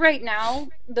fans right now,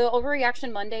 the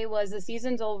overreaction Monday was the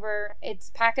season's over.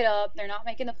 It's pack it up. They're not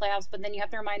making the playoffs, but then you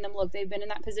have to remind them, look, they've been in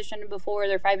that position before.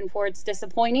 They're 5-4. It's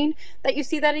disappointing that you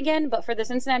see that again. But for the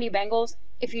Cincinnati Bengals,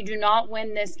 if you do not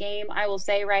win this game, I will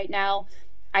say right now,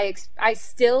 the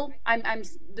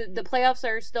playoffs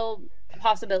are still a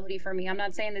possibility for me. I'm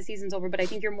not saying the season's over, but I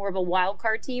think you're more of a wild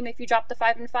card team if you drop the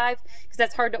 5-5, because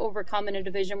that's hard to overcome in a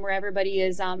division where everybody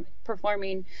is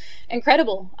performing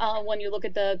incredible when you look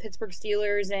at the Pittsburgh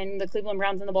Steelers and the Cleveland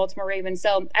Browns and the Baltimore Ravens.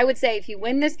 So I would say if you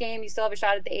win this game, you still have a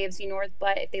shot at the AFC North,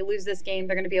 but if they lose this game,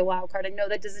 they're going to be a wild card. I know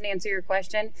that doesn't answer your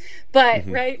question, but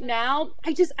right now,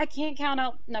 I can't count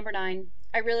out number 9.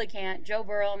 I really can't. Joe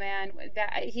Burrow, man,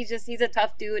 he's a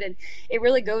tough dude, and it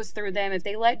really goes through them. If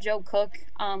they let Joe cook,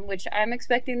 which I'm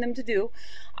expecting them to do,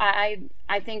 I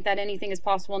think that anything is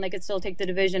possible, and they could still take the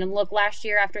division. And look, last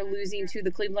year after losing to the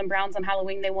Cleveland Browns on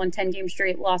Halloween, they won 10 games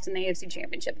straight, lost in the AFC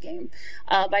Championship game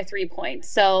by 3 points.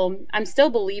 So I'm still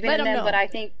believing in them, but I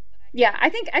think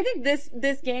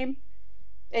this game,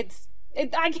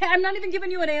 I'm not even giving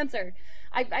you an answer.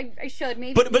 I should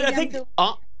maybe. But I think.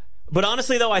 But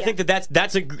honestly, though, I think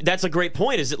that's a great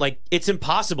point. Is it like it's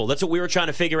impossible? That's what we were trying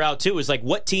to figure out too. Is like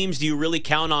what teams do you really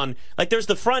count on? Like there's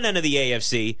the front end of the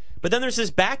AFC, but then there's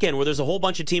this back end where there's a whole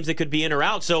bunch of teams that could be in or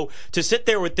out. So to sit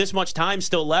there with this much time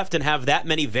still left and have that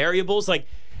many variables, like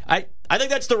I think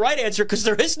that's the right answer because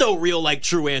there is no real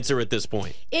true answer at this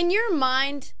point. In your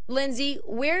mind, Lindsay,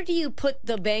 where do you put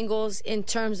the Bengals in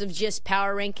terms of just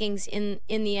power rankings in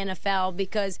the NFL?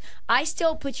 Because I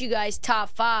still put you guys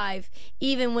top 5,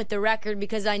 even with the record,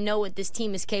 because I know what this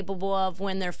team is capable of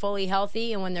when they're fully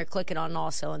healthy and when they're clicking on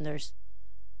all cylinders.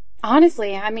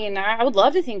 Honestly, I mean, I would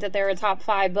love to think that they're a top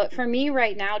 5, but for me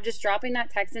right now, just dropping that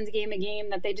Texans game, a game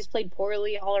that they just played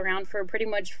poorly all around for pretty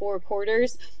much 4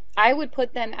 quarters, I would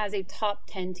put them as a top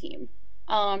 10 team.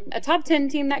 A top 10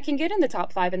 team that can get in the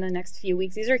top 5 in the next few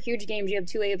weeks. These are huge games. You have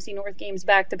 2 AFC North games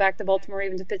back-to-back, the Baltimore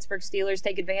Ravens and Pittsburgh Steelers.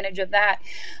 Take advantage of that.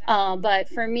 But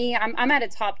for me, I'm at a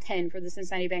top 10 for the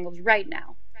Cincinnati Bengals right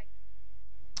now.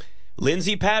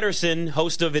 Lindsay Patterson,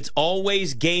 host of It's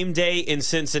Always Game Day in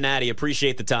Cincinnati.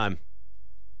 Appreciate the time.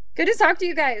 Good to talk to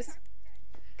you guys.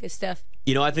 Good stuff.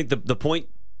 You know, I think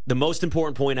the most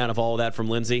important point out of all of that from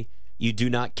Lindsay, you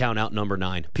do not count out number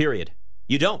 9, period.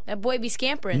 You don't. That boy be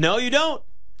scampering. No, you don't.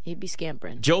 He'd be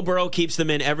scampering. Joe Burrow keeps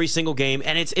them in every single game,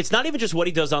 and it's not even just what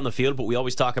he does on the field, but we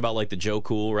always talk about like the Joe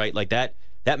Cool, right? Like that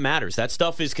matters. That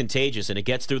stuff is contagious, and it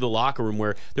gets through the locker room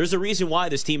where there's a reason why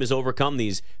this team has overcome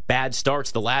these bad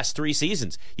starts the last 3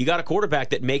 seasons. You got a quarterback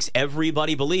that makes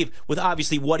everybody believe with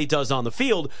obviously what he does on the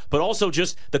field, but also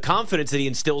just the confidence that he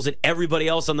instills in everybody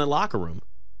else in the locker room.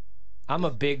 I'm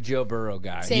a big Joe Burrow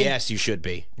guy. Same. Yes, you should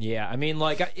be. Yeah, I mean,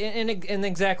 and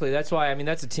exactly. That's why, I mean,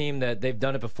 that's a team that they've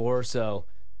done it before, so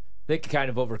they can kind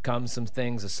of overcome some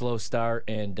things, a slow start,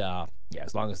 and yeah,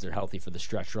 as long as they're healthy for the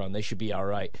stretch run, they should be all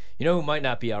right. You know who might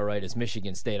not be all right is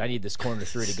Michigan State. I need this corner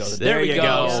 3 to go. There we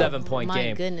go. 7-point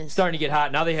game. Goodness. Starting to get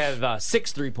hot. Now they have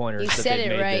 6 3-pointers that they've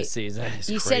made this season.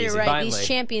 You said it right. Finally. These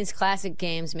Champions Classic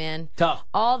games, man. Tough.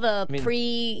 All the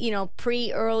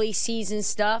pre-early season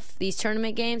stuff, these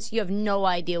tournament games, you have no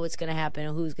idea what's going to happen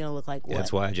and who's going to look like what.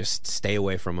 That's why I just stay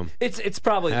away from them. It's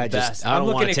probably the best. I'm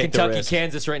looking at Kentucky,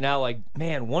 Kansas right now like,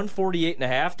 man,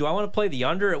 148.5. Do I want to play the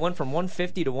under? It went from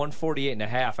 150 to 148.5.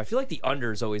 I feel like the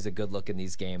under is always a good look in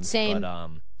these games. Same. But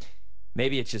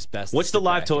maybe it's just best. What's the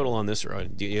live total on this,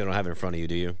 Rod? You don't have it in front of you,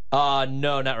 do you?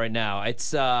 No, not right now.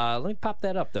 It's let me pop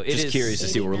that up though. Just curious to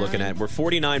see what we're looking at. We're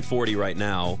 49-40 right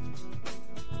now.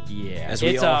 Yeah, it's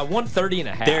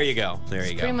 130.5. There you go.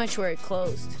 Pretty much where it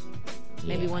closed.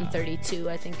 Maybe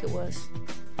 132, I think it was.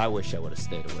 I wish I would have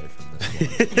stayed away from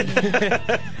this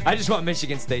one. I just want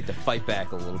Michigan State to fight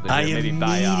back a little bit. I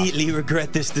immediately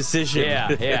regret this decision.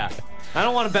 Yeah. I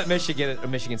don't want to bet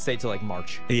Michigan State till like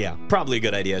March. Yeah, probably a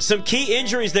good idea. Some key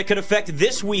injuries that could affect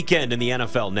this weekend in the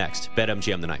NFL next.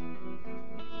 BetMGM tonight.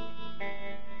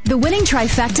 The winning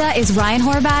trifecta is Ryan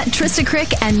Horvat, Trista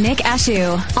Crick, and Nick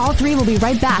Ashew. All 3 will be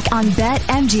right back on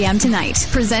BetMGM tonight.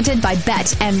 Presented by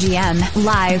BetMGM.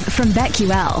 Live from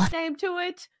BetQL. Name to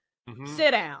it.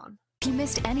 Sit down. If you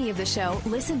missed any of the show,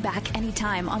 listen back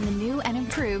anytime on the new and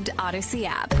improved Odyssey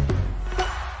app.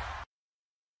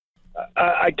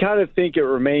 I kind of think it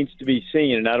remains to be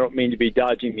seen, and I don't mean to be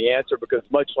dodging the answer because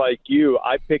much like you,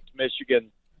 I picked Michigan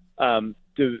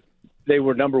they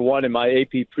were number 1 in my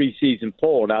AP preseason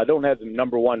poll. Now, I don't have them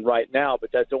number 1 right now,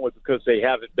 but that's only because they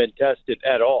haven't been tested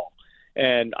at all.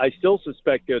 And I still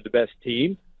suspect they're the best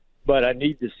team, but I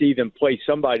need to see them play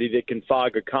somebody that can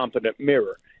fog a competent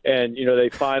mirror. And, they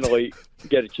finally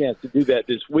get a chance to do that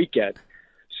this weekend.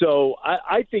 So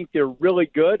I think they're really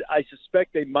good. I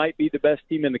suspect they might be the best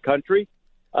team in the country.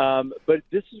 But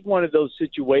this is one of those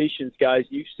situations, guys,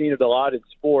 you've seen it a lot in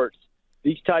sports.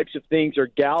 These types of things are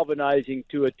galvanizing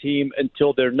to a team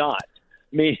until they're not.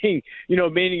 Meaning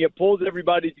it pulls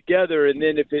everybody together, and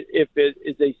then if it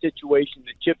is a situation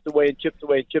that chips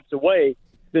away,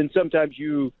 then sometimes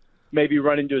you maybe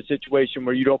run into a situation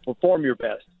where you don't perform your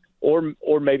best, or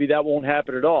maybe that won't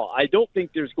happen at all. I don't think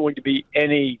there's going to be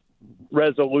any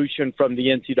resolution from the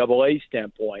NCAA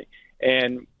standpoint.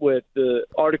 And with the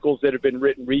articles that have been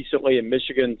written recently in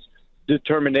Michigan's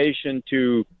determination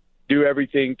to do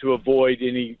everything to avoid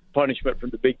any punishment from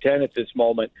the Big Ten at this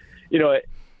moment,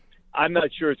 I'm not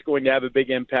sure it's going to have a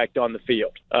big impact on the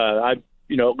field. At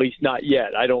least not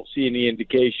yet. I don't see any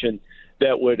indication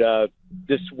that would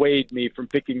dissuade me from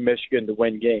picking Michigan to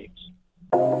win games.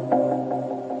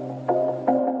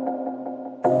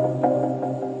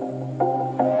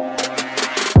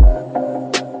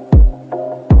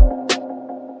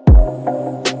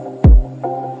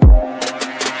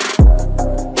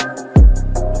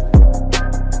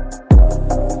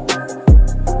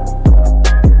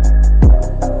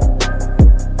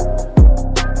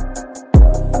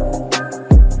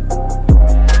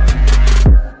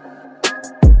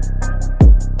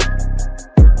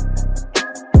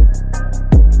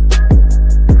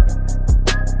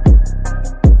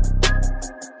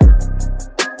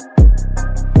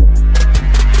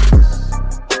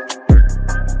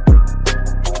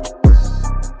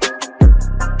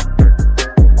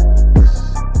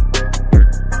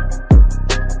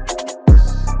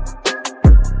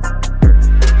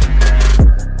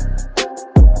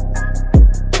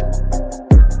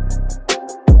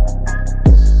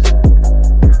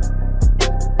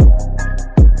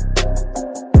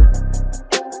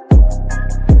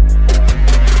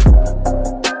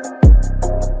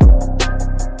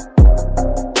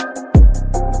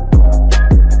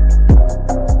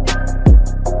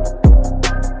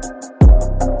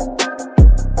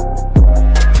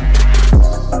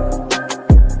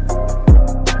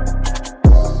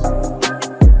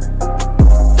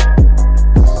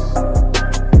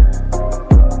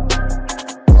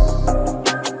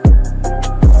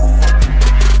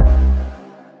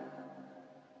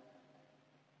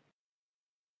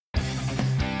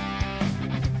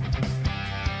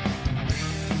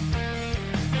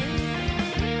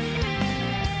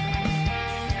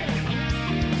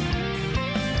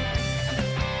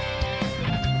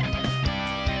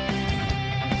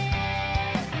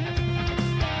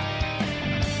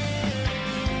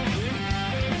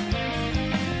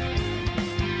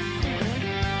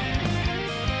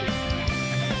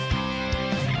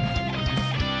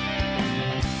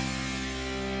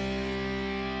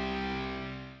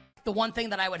 the one thing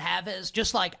that I would have is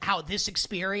just like how this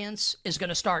experience is going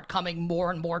to start coming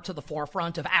more and more to the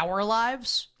forefront of our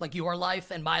lives, like your life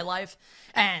and my life,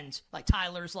 and like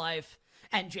Tyler's life,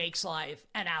 and Jake's life,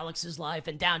 and Alex's life,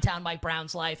 and Downtown Mike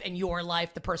Brown's life, and your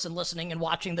life, the person listening and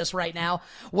watching this right now,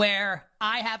 where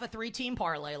I have a 3-team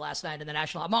parlay last night in the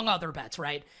National, among other bets,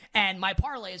 right? And my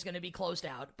parlay is going to be closed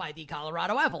out by the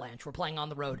Colorado Avalanche. We're playing on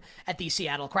the road at the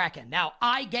Seattle Kraken. Now,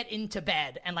 I get into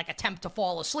bed and attempt to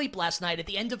fall asleep last night. At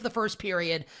the end of the first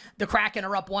period, the Kraken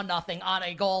are up 1-0 on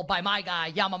a goal by my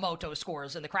guy, Yamamoto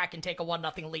scores, and the Kraken take a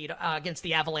 1-0 lead against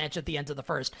the Avalanche at the end of the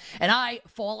first. And I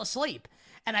fall asleep.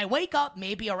 And I wake up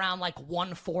maybe around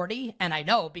 1:40, and I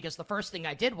know because the first thing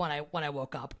I did when I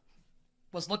woke up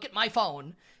was look at my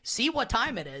phone, see what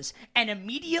time it is, and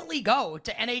immediately go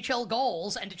to NHL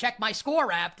Goals and to check my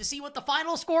score app to see what the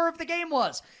final score of the game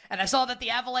was. And I saw that the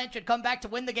Avalanche had come back to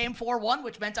win the game 4-1,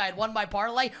 which meant I had won my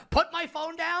parlay, put my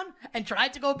phone down, and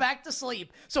tried to go back to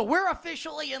sleep. So we're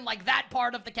officially in that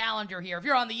part of the calendar here. If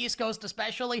you're on the East Coast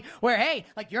especially, where, hey,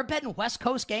 you're betting West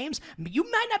Coast games, you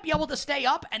might not be able to stay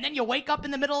up, and then you wake up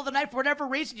in the middle of the night for whatever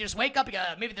reason. You just wake up,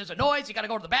 maybe there's a noise, you got to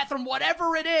go to the bathroom,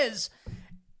 whatever it is.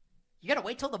 You got to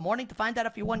wait till the morning to find out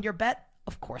if you won your bet?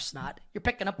 Of course not. You're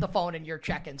picking up the phone and you're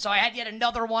checking. So I had yet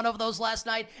another one of those last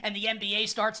night, and the NBA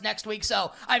starts next week.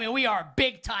 So, we are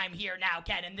big time here now,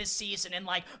 Ken, in this season. In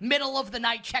middle of the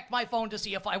night, check my phone to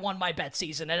see if I won my bet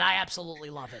season, and I absolutely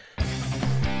love it.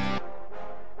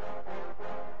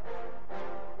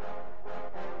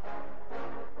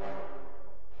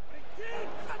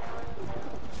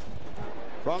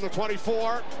 From the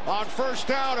 24, on first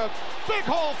down, a big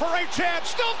hole for Achane,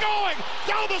 still going,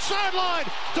 down the sideline,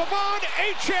 Devon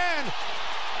Achane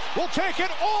will take it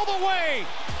all the way,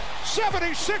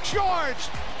 76 yards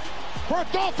for a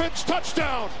Dolphins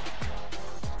touchdown.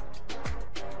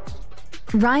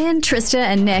 Ryan, Trista,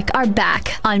 and Nick are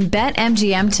back on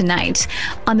BetMGM tonight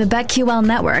on the BetQL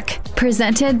network,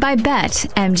 presented by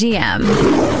BetMGM.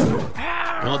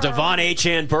 Well, Devon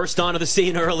Achane burst onto the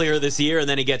scene earlier this year, and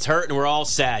then he gets hurt, and we're all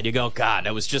sad. You go, God,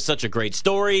 that was just such a great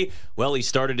story. Well, he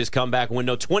started his comeback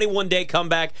window, 21-day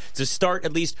comeback to start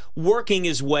at least working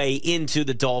his way into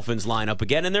the Dolphins lineup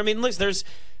again. And listen,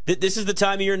 this is the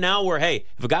time of year now where, hey,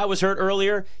 if a guy was hurt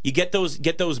earlier, you get those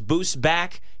boosts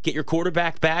back, get your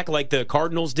quarterback back like the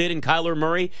Cardinals did in Kyler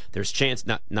Murray. There's chance,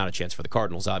 not a chance for the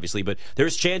Cardinals, obviously, but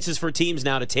there's chances for teams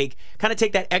now to take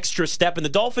that extra step, and the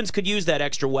Dolphins could use that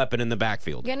extra weapon in the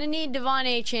backfield. Going to need Devon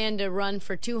Achane to run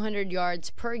for 200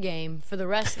 yards per game for the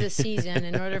rest of the season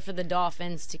in order for the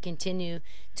Dolphins to continue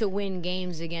to win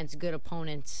games against good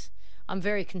opponents. I'm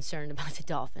very concerned about the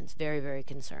Dolphins. Very, very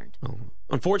concerned. Oh.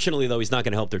 Unfortunately, though, he's not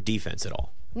going to help their defense at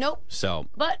all. Nope. So,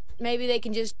 but maybe they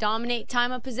can just dominate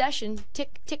time of possession.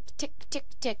 Tick, tick, tick, tick,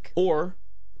 tick. Or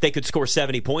they could score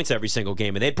 70 points every single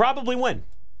game, and they'd probably win.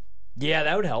 Yeah,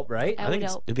 that would help, right? I think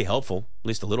it'd be helpful, at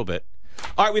least a little bit.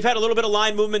 All right, we've had a little bit of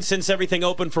line movement since everything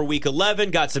opened for Week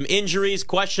 11. Got some injuries,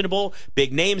 questionable,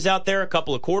 big names out there, a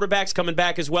couple of quarterbacks coming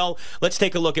back as well. Let's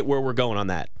take a look at where we're going on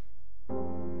that.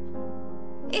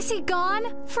 Is he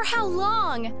gone? For how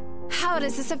long? How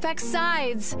does this affect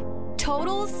sides?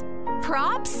 Totals?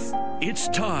 Props? It's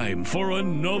time for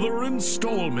another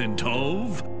installment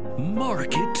of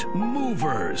Market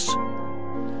Movers.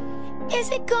 Is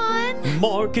it gone?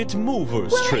 Market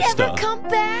Movers, Will Trista. Will it ever come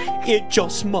back? It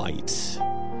just might.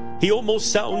 He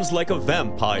almost sounds like a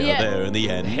vampire there in the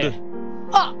end.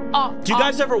 Do you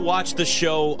guys ever watch the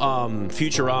show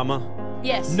Futurama?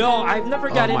 Yes. No, I've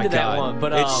never got into that God. one.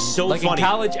 But it's so funny. In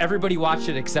college, everybody watched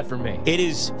it except for me. It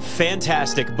is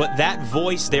fantastic, but that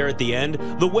voice there at the end,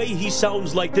 the way he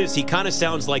sounds like this, he kind of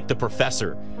sounds like the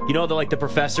professor. You know, the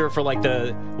professor for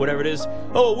the whatever it is.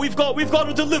 Oh, we've got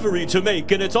a delivery to make,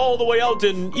 and it's all the way out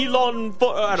in Elon.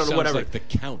 I don't know, whatever. Like the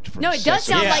Count from No, it does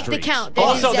sound like the Count. That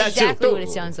also, is that's exactly what it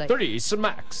sounds like. 30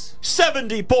 max.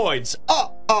 70 points.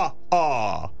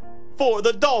 For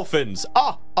the Dolphins.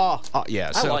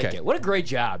 Yes. I like okay. it. What a great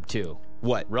job, too.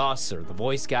 What? Russ or the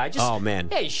voice guy. Just, man.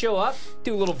 Hey, show up,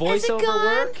 do a little voiceover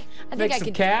work, make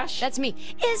some cash. That's me.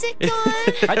 Is it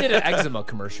gone? I did an eczema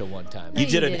commercial one time. You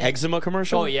did an eczema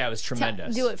commercial? Oh, yeah, it was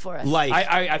tremendous. Do it for us.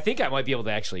 I think I might be able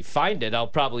to actually find it. I'll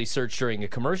probably search during a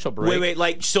commercial break.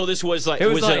 Wait, so this was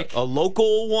a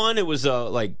local one? It was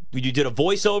you did a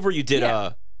voiceover? You did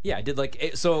Yeah, I did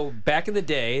so back in the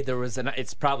day, there was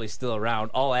it's probably still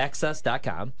around,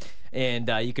 allaccess.com, and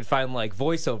you could find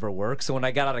voiceover work. So when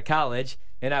I got out of college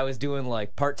and I was doing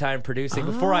part-time producing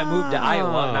before I moved to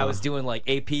Iowa, and I was doing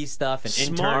AP stuff and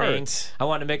interning, I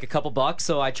wanted to make a couple bucks,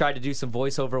 so I tried to do some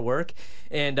voiceover work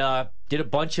and did a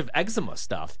bunch of eczema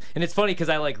stuff. And it's funny because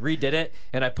I redid it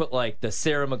and I put the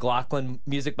Sarah McLachlan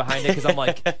music behind it because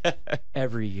I'm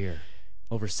every year,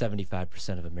 over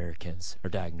 75% of Americans are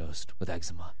diagnosed with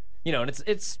eczema. And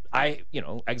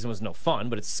eczema is no fun,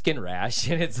 but it's skin rash,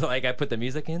 and it's I put the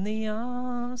music in the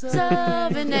arms of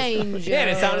an angel. Yeah, and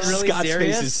it sounded really Scott's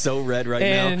serious. face is so red right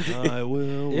now. I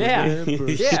will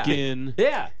remember skin.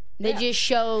 Yeah. They just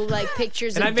show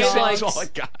pictures and of dogs.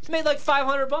 Made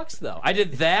 $500 though. I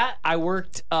did that. I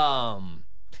worked.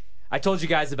 I told you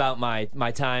guys about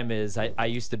my time is I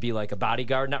used to be a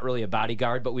bodyguard, not really a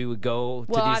bodyguard, but we would go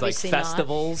to these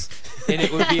festivals, and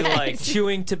it would be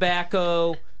chewing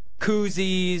tobacco,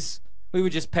 koozies. We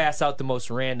would just pass out the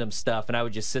most random stuff, and I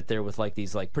would just sit there with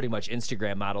these pretty much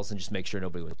Instagram models and just make sure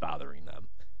nobody was bothering them.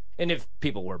 And if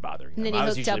people were bothering them, I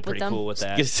was usually pretty cool with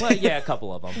that. Well, yeah, a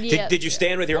couple of them. Did you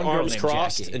stand with your One girl arms named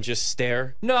crossed Jackie. and just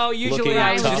stare? No, usually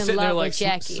I was just sitting there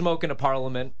Jackie. smoking a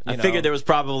Parliament. I figured there was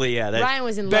probably Ryan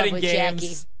was in love with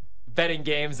Jackie. Betting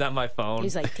games on my phone. He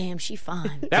was damn, she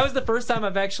fine. That was the first time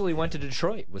I've actually went to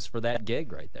Detroit, was for that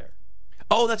gig right there.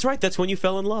 Oh, that's right. That's when you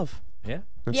fell in love. Yeah.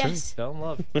 That's yes. Fell in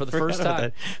love for the first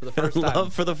time. For the first time.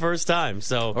 Love for the first time.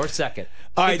 So or second.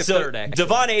 All right, so third,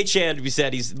 Devon Achane, we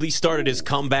said he started his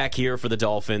comeback here for the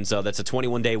Dolphins. That's a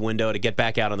 21-day window to get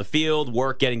back out on the field,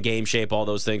 work, get in game shape, all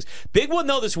those things. Big one,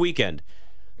 though, this weekend.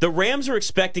 The Rams are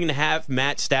expecting to have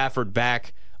Matt Stafford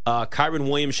back. Kyren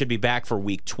Williams should be back for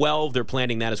Week 12. They're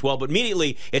planning that as well. But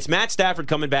immediately, it's Matt Stafford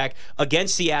coming back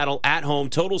against Seattle at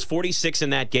home. Totals 46 in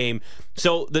that game.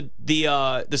 So the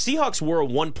Seahawks were a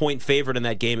 1-point favorite in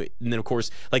that game. And then, of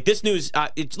course, this news,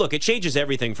 it changes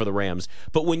everything for the Rams.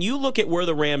 But when you look at where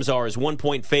the Rams are as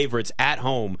 1-point favorites at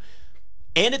home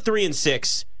and at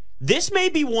 3-6, this may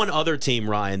be one other team,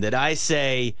 Ryan, that I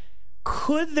say,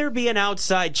 could there be an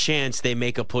outside chance they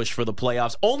make a push for the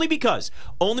playoffs? Only because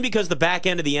the back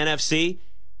end of the NFC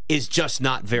is just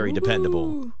not very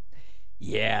dependable.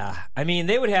 Yeah. I mean,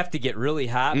 they would have to get really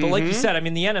hot. But like you said, the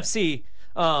NFC,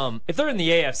 if they're in the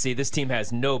AFC, this team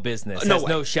has no business. Has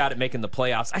no shot at making the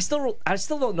playoffs. I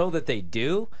still don't know that they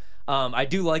do. I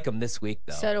do like them this week,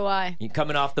 though. So do I.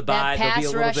 Coming off the bye, they'll be a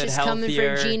little bit healthier. That pass rush is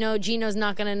coming for Geno. Geno's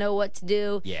not going to know what to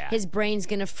do. Yeah. His brain's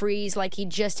going to freeze like he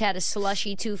just had a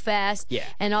slushy too fast. Yeah.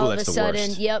 And all of a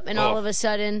sudden, all of a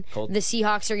sudden, Cold. the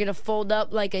Seahawks are going to fold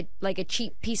up like a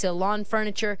cheap piece of lawn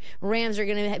furniture. Rams are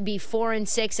going to be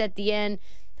 4-6 at the end.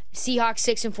 Seahawks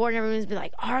 6-4, and everyone's be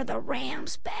like, "Are the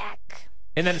Rams back?"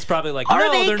 And then it's probably like, Are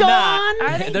no, they they're gone? not.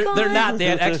 Are they they're gone? not. They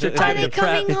had extra time Are they to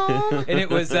prep. coming home? And it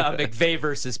was McVay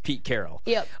versus Pete Carroll.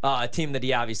 Yep. A team that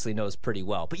he obviously knows pretty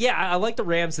well. But yeah, I like the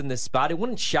Rams in this spot. It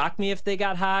wouldn't shock me if they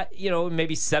got hot.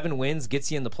 Maybe 7 wins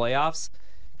gets you in the playoffs.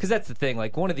 Because that's the thing.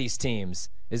 One of these teams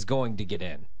is going to get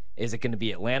in. Is it going to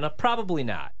be Atlanta? Probably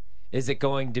not. Is it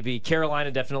going to be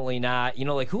Carolina? Definitely not.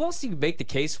 Who else do you make the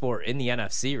case for in the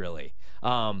NFC, really?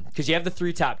 Because you have the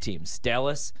 3 top teams.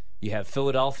 Dallas, you have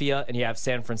Philadelphia, and you have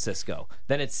San Francisco.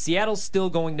 Then it's Seattle's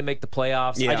still going to make the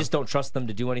playoffs. Yeah. I just don't trust them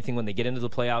to do anything when they get into the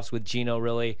playoffs with Geno,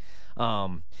 really.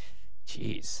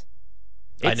 Jeez.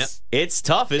 I know. It's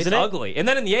tough, isn't it? It's ugly. And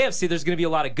then in the AFC, there's going to be a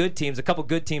lot of good teams, a couple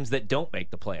good teams that don't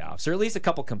make the playoffs, or at least a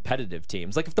couple competitive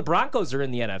teams. If the Broncos are in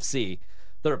the NFC,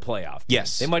 they're a playoff team.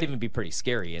 Yes. They might even be pretty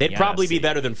scary. They'd probably be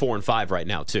better than 4-5 right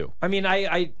now, too.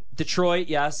 I Detroit,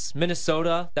 yes.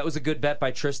 Minnesota, that was a good bet by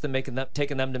Tristan,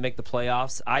 taking them to make the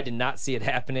playoffs. I did not see it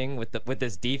happening with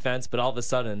this defense, but all of a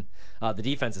sudden, the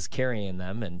defense is carrying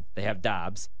them, and they have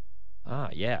Dobbs.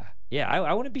 Yeah.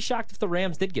 I wouldn't be shocked if the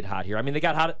Rams did get hot here. They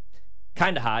got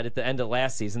kind of hot at the end of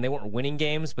last season. They weren't winning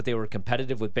games, but they were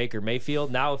competitive with Baker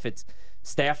Mayfield. Now, if it's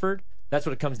Stafford, that's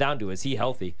what it comes down to. Is he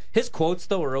healthy? His quotes,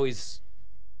 though, are always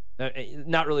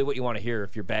not really what you want to hear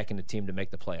if you're backing a team to make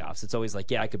the playoffs. It's always I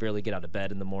could barely get out of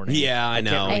bed in the morning. Yeah, I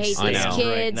know. I hate these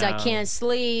kids. Right I can't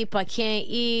sleep. I can't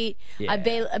eat. Yeah.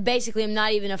 I basically am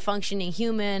not even a functioning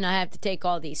human. I have to take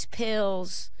all these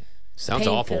pills. Sounds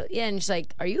awful. Yeah, and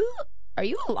just are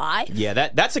you alive? Yeah,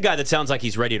 that's a guy that sounds like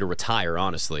he's ready to retire,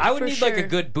 honestly. I would need a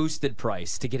good boosted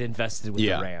price to get invested with the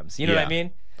Rams. You know what I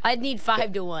mean? I'd need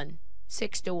 5-1,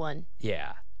 6-1.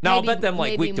 Yeah. Now, I'll bet them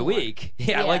week to more. week.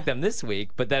 Yeah, I like them this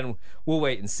week, but then we'll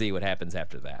wait and see what happens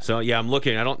after that. So yeah, I'm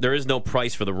looking. There is no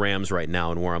price for the Rams right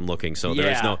now, and where I'm looking. So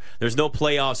there's no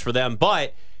playoffs for them.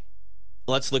 But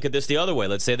let's look at this the other way.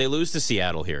 Let's say they lose to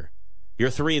Seattle here.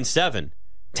 You're 3-7.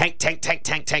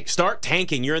 Tank. Start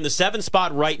tanking. You're in the 7th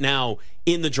spot right now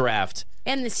in the draft.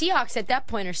 And the Seahawks at that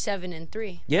point are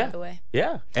 7-3. Yeah. By the way.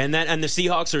 Yeah. And the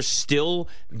Seahawks are still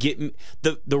getting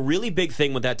the really big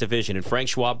thing with that division, and Frank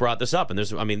Schwab brought this up, and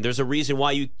there's a reason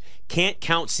why you can't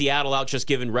count Seattle out just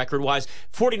given record-wise.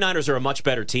 49ers are a much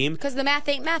better team. Because the math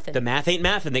ain't mathin'. The math ain't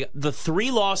mathin'. The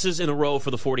 3 losses in a row for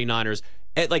the 49ers,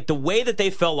 like the way that they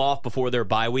fell off before their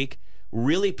bye week,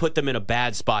 really put them in a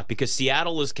bad spot because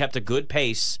Seattle has kept a good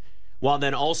pace. While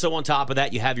then also on top of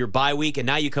that, you have your bye week, and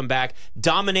now you come back,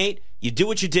 dominate. You do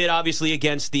what you did, obviously,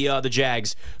 against the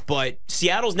Jags. But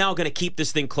Seattle's now going to keep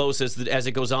this thing close as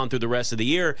it goes on through the rest of the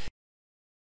year.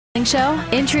 Show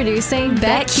introducing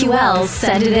BetQL's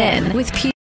Send It In with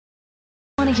P.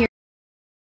 Want to hear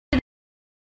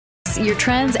your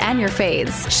trends and your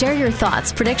fades. Share your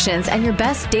thoughts, predictions, and your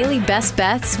daily best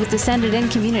bets with the Send It In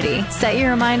community. Set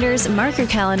your reminders, mark your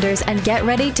calendars, and get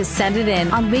ready to send it in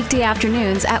on weekday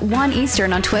afternoons at 1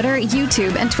 Eastern on Twitter,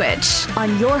 YouTube, and Twitch.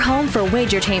 On your home for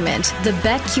wagertainment, the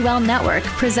BetQL Network,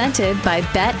 presented by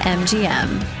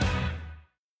BetMGM.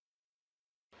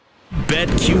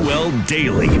 BetQL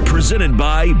Daily, presented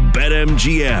by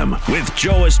BetMGM with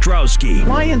Joe Ostrowski.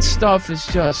 Lion stuff is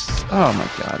just, oh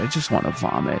my God, I just want to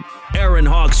vomit. Aaron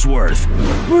Hawksworth.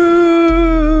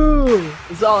 Woo!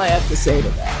 That's all I have to say to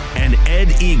that. And Ed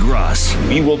Egros.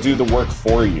 We will do the work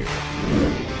for you.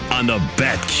 On the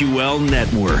BetQL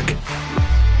Network.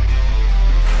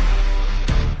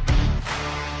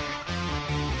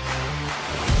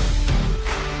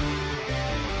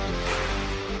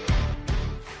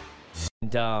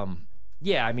 And,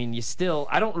 yeah, I mean,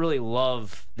 I don't really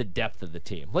love the depth of the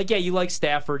team. Like, yeah, you like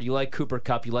Stafford, you like Cooper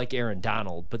Kupp, you like Aaron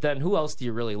Donald, but then who else do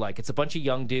you really like? It's a bunch of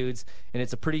young dudes, and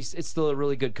it's still a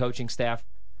really good coaching staff.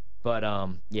 But,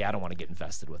 yeah, I don't want to get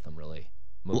invested with them, really,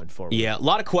 moving forward. Yeah, a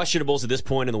lot of questionables at this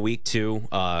point in the week, too.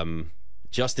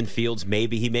 Justin Fields,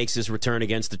 maybe he makes his return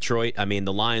against Detroit. I mean,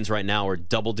 the Lions right now are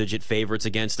double-digit favorites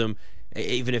against him.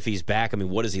 Even if he's back, I mean,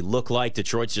 what does he look like?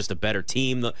 Detroit's just a better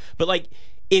team. But, like,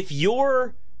 if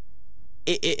you're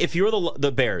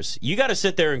the Bears, you got to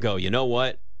sit there and go, you know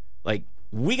what? Like,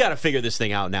 we got to figure this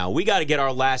thing out now. We got to get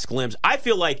our last glimpse. I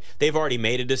feel like they've already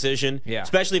made a decision,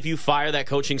 especially if you fire that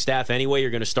coaching staff anyway,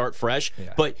 you're going to start fresh.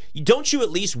 Yeah. But don't you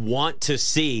at least want to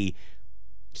see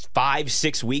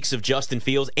 5-6 weeks of Justin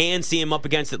Fields and see him up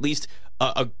against at least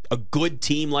a good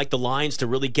team like the Lions to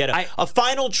really get a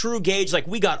final true gauge? Like,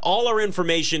 we got all our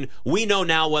information. We know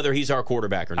now whether he's our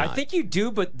quarterback or not. I think you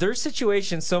do, but their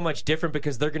situation's so much different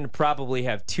because they're going to probably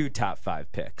have 2 top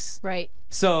 5 picks. Right.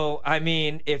 So, I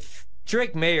mean, if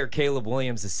Drake May or Caleb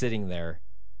Williams is sitting there,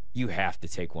 you have to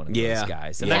take one of those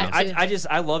guys. And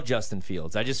I love Justin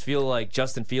Fields. I just feel like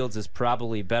Justin Fields is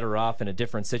probably better off in a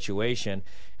different situation.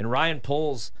 And Ryan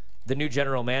Poles, the new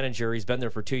general manager, he's been there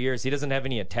for 2 years. He doesn't have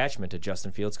any attachment to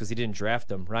Justin Fields because he didn't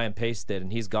draft him. Ryan Pace did,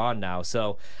 and he's gone now.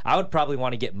 So I would probably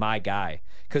want to get my guy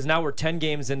because now we're 10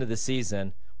 games into the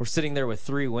season. We're sitting there with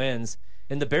 3 wins.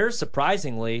 And the Bears,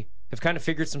 surprisingly, have kind of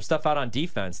figured some stuff out on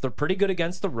defense. They're pretty good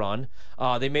against the run.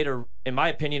 They made, in my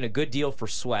opinion, a good deal for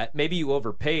Sweat. Maybe you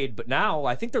overpaid, but now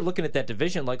I think they're looking at that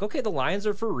division like, okay, the Lions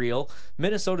are for real.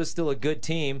 Minnesota's still a good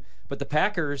team, but the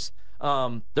Packers,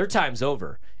 their time's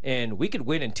over. And we could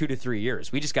win in 2 to 3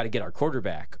 years. We just got to get our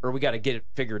quarterback, or we got to get it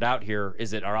figured out here.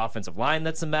 Is it our offensive line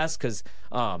that's a mess? Because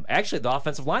actually, the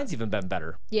offensive line's even been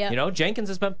better. Yeah. You know, Jenkins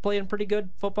has been playing pretty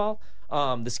good football.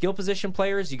 The skill position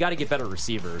players, you got to get better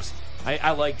receivers.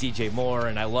 I like DJ Moore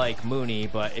and I like Mooney,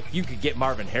 but if you could get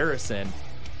Marvin Harrison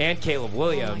and Caleb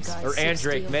Williams and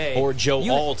Drake May or Joe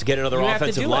Alt to get another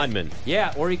offensive lineman.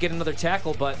 Yeah, or you get another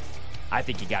tackle, but I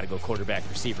think you got to go quarterback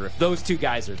receiver if those 2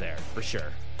 guys are there, for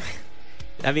sure.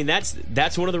 I mean,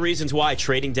 that's one of the reasons why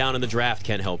trading down in the draft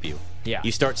can help you. Yeah.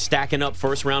 You start stacking up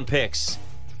first-round picks,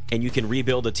 and you can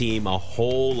rebuild a team a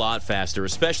whole lot faster,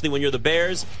 especially when you're the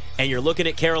Bears and you're looking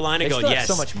at Carolina going, yes,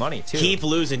 so much money, too. Keep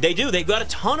losing. They do. They've got a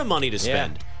ton of money to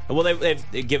spend. Yeah. Well,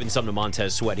 they've given some to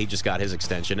Montez Sweat. He just got his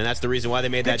extension, and that's the reason why they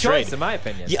made that trade. Good choice, in my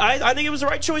opinion. Yeah, I think it was the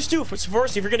right choice, too.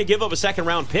 First, if you're going to give up a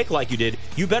second-round pick like you did,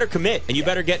 you better commit, and you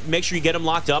better make sure you get him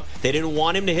locked up. They didn't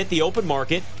want him to hit the open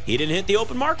market. He didn't hit the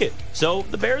open market. So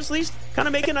the Bears, at least, kind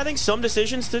of making, I think, some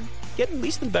decisions to get at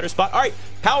least in a better spot. All right,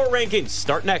 power rankings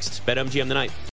start next. BetMGM tonight.